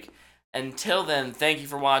next week. Until then, thank you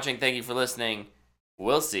for watching. Thank you for listening.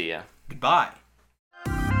 We'll see ya. Goodbye.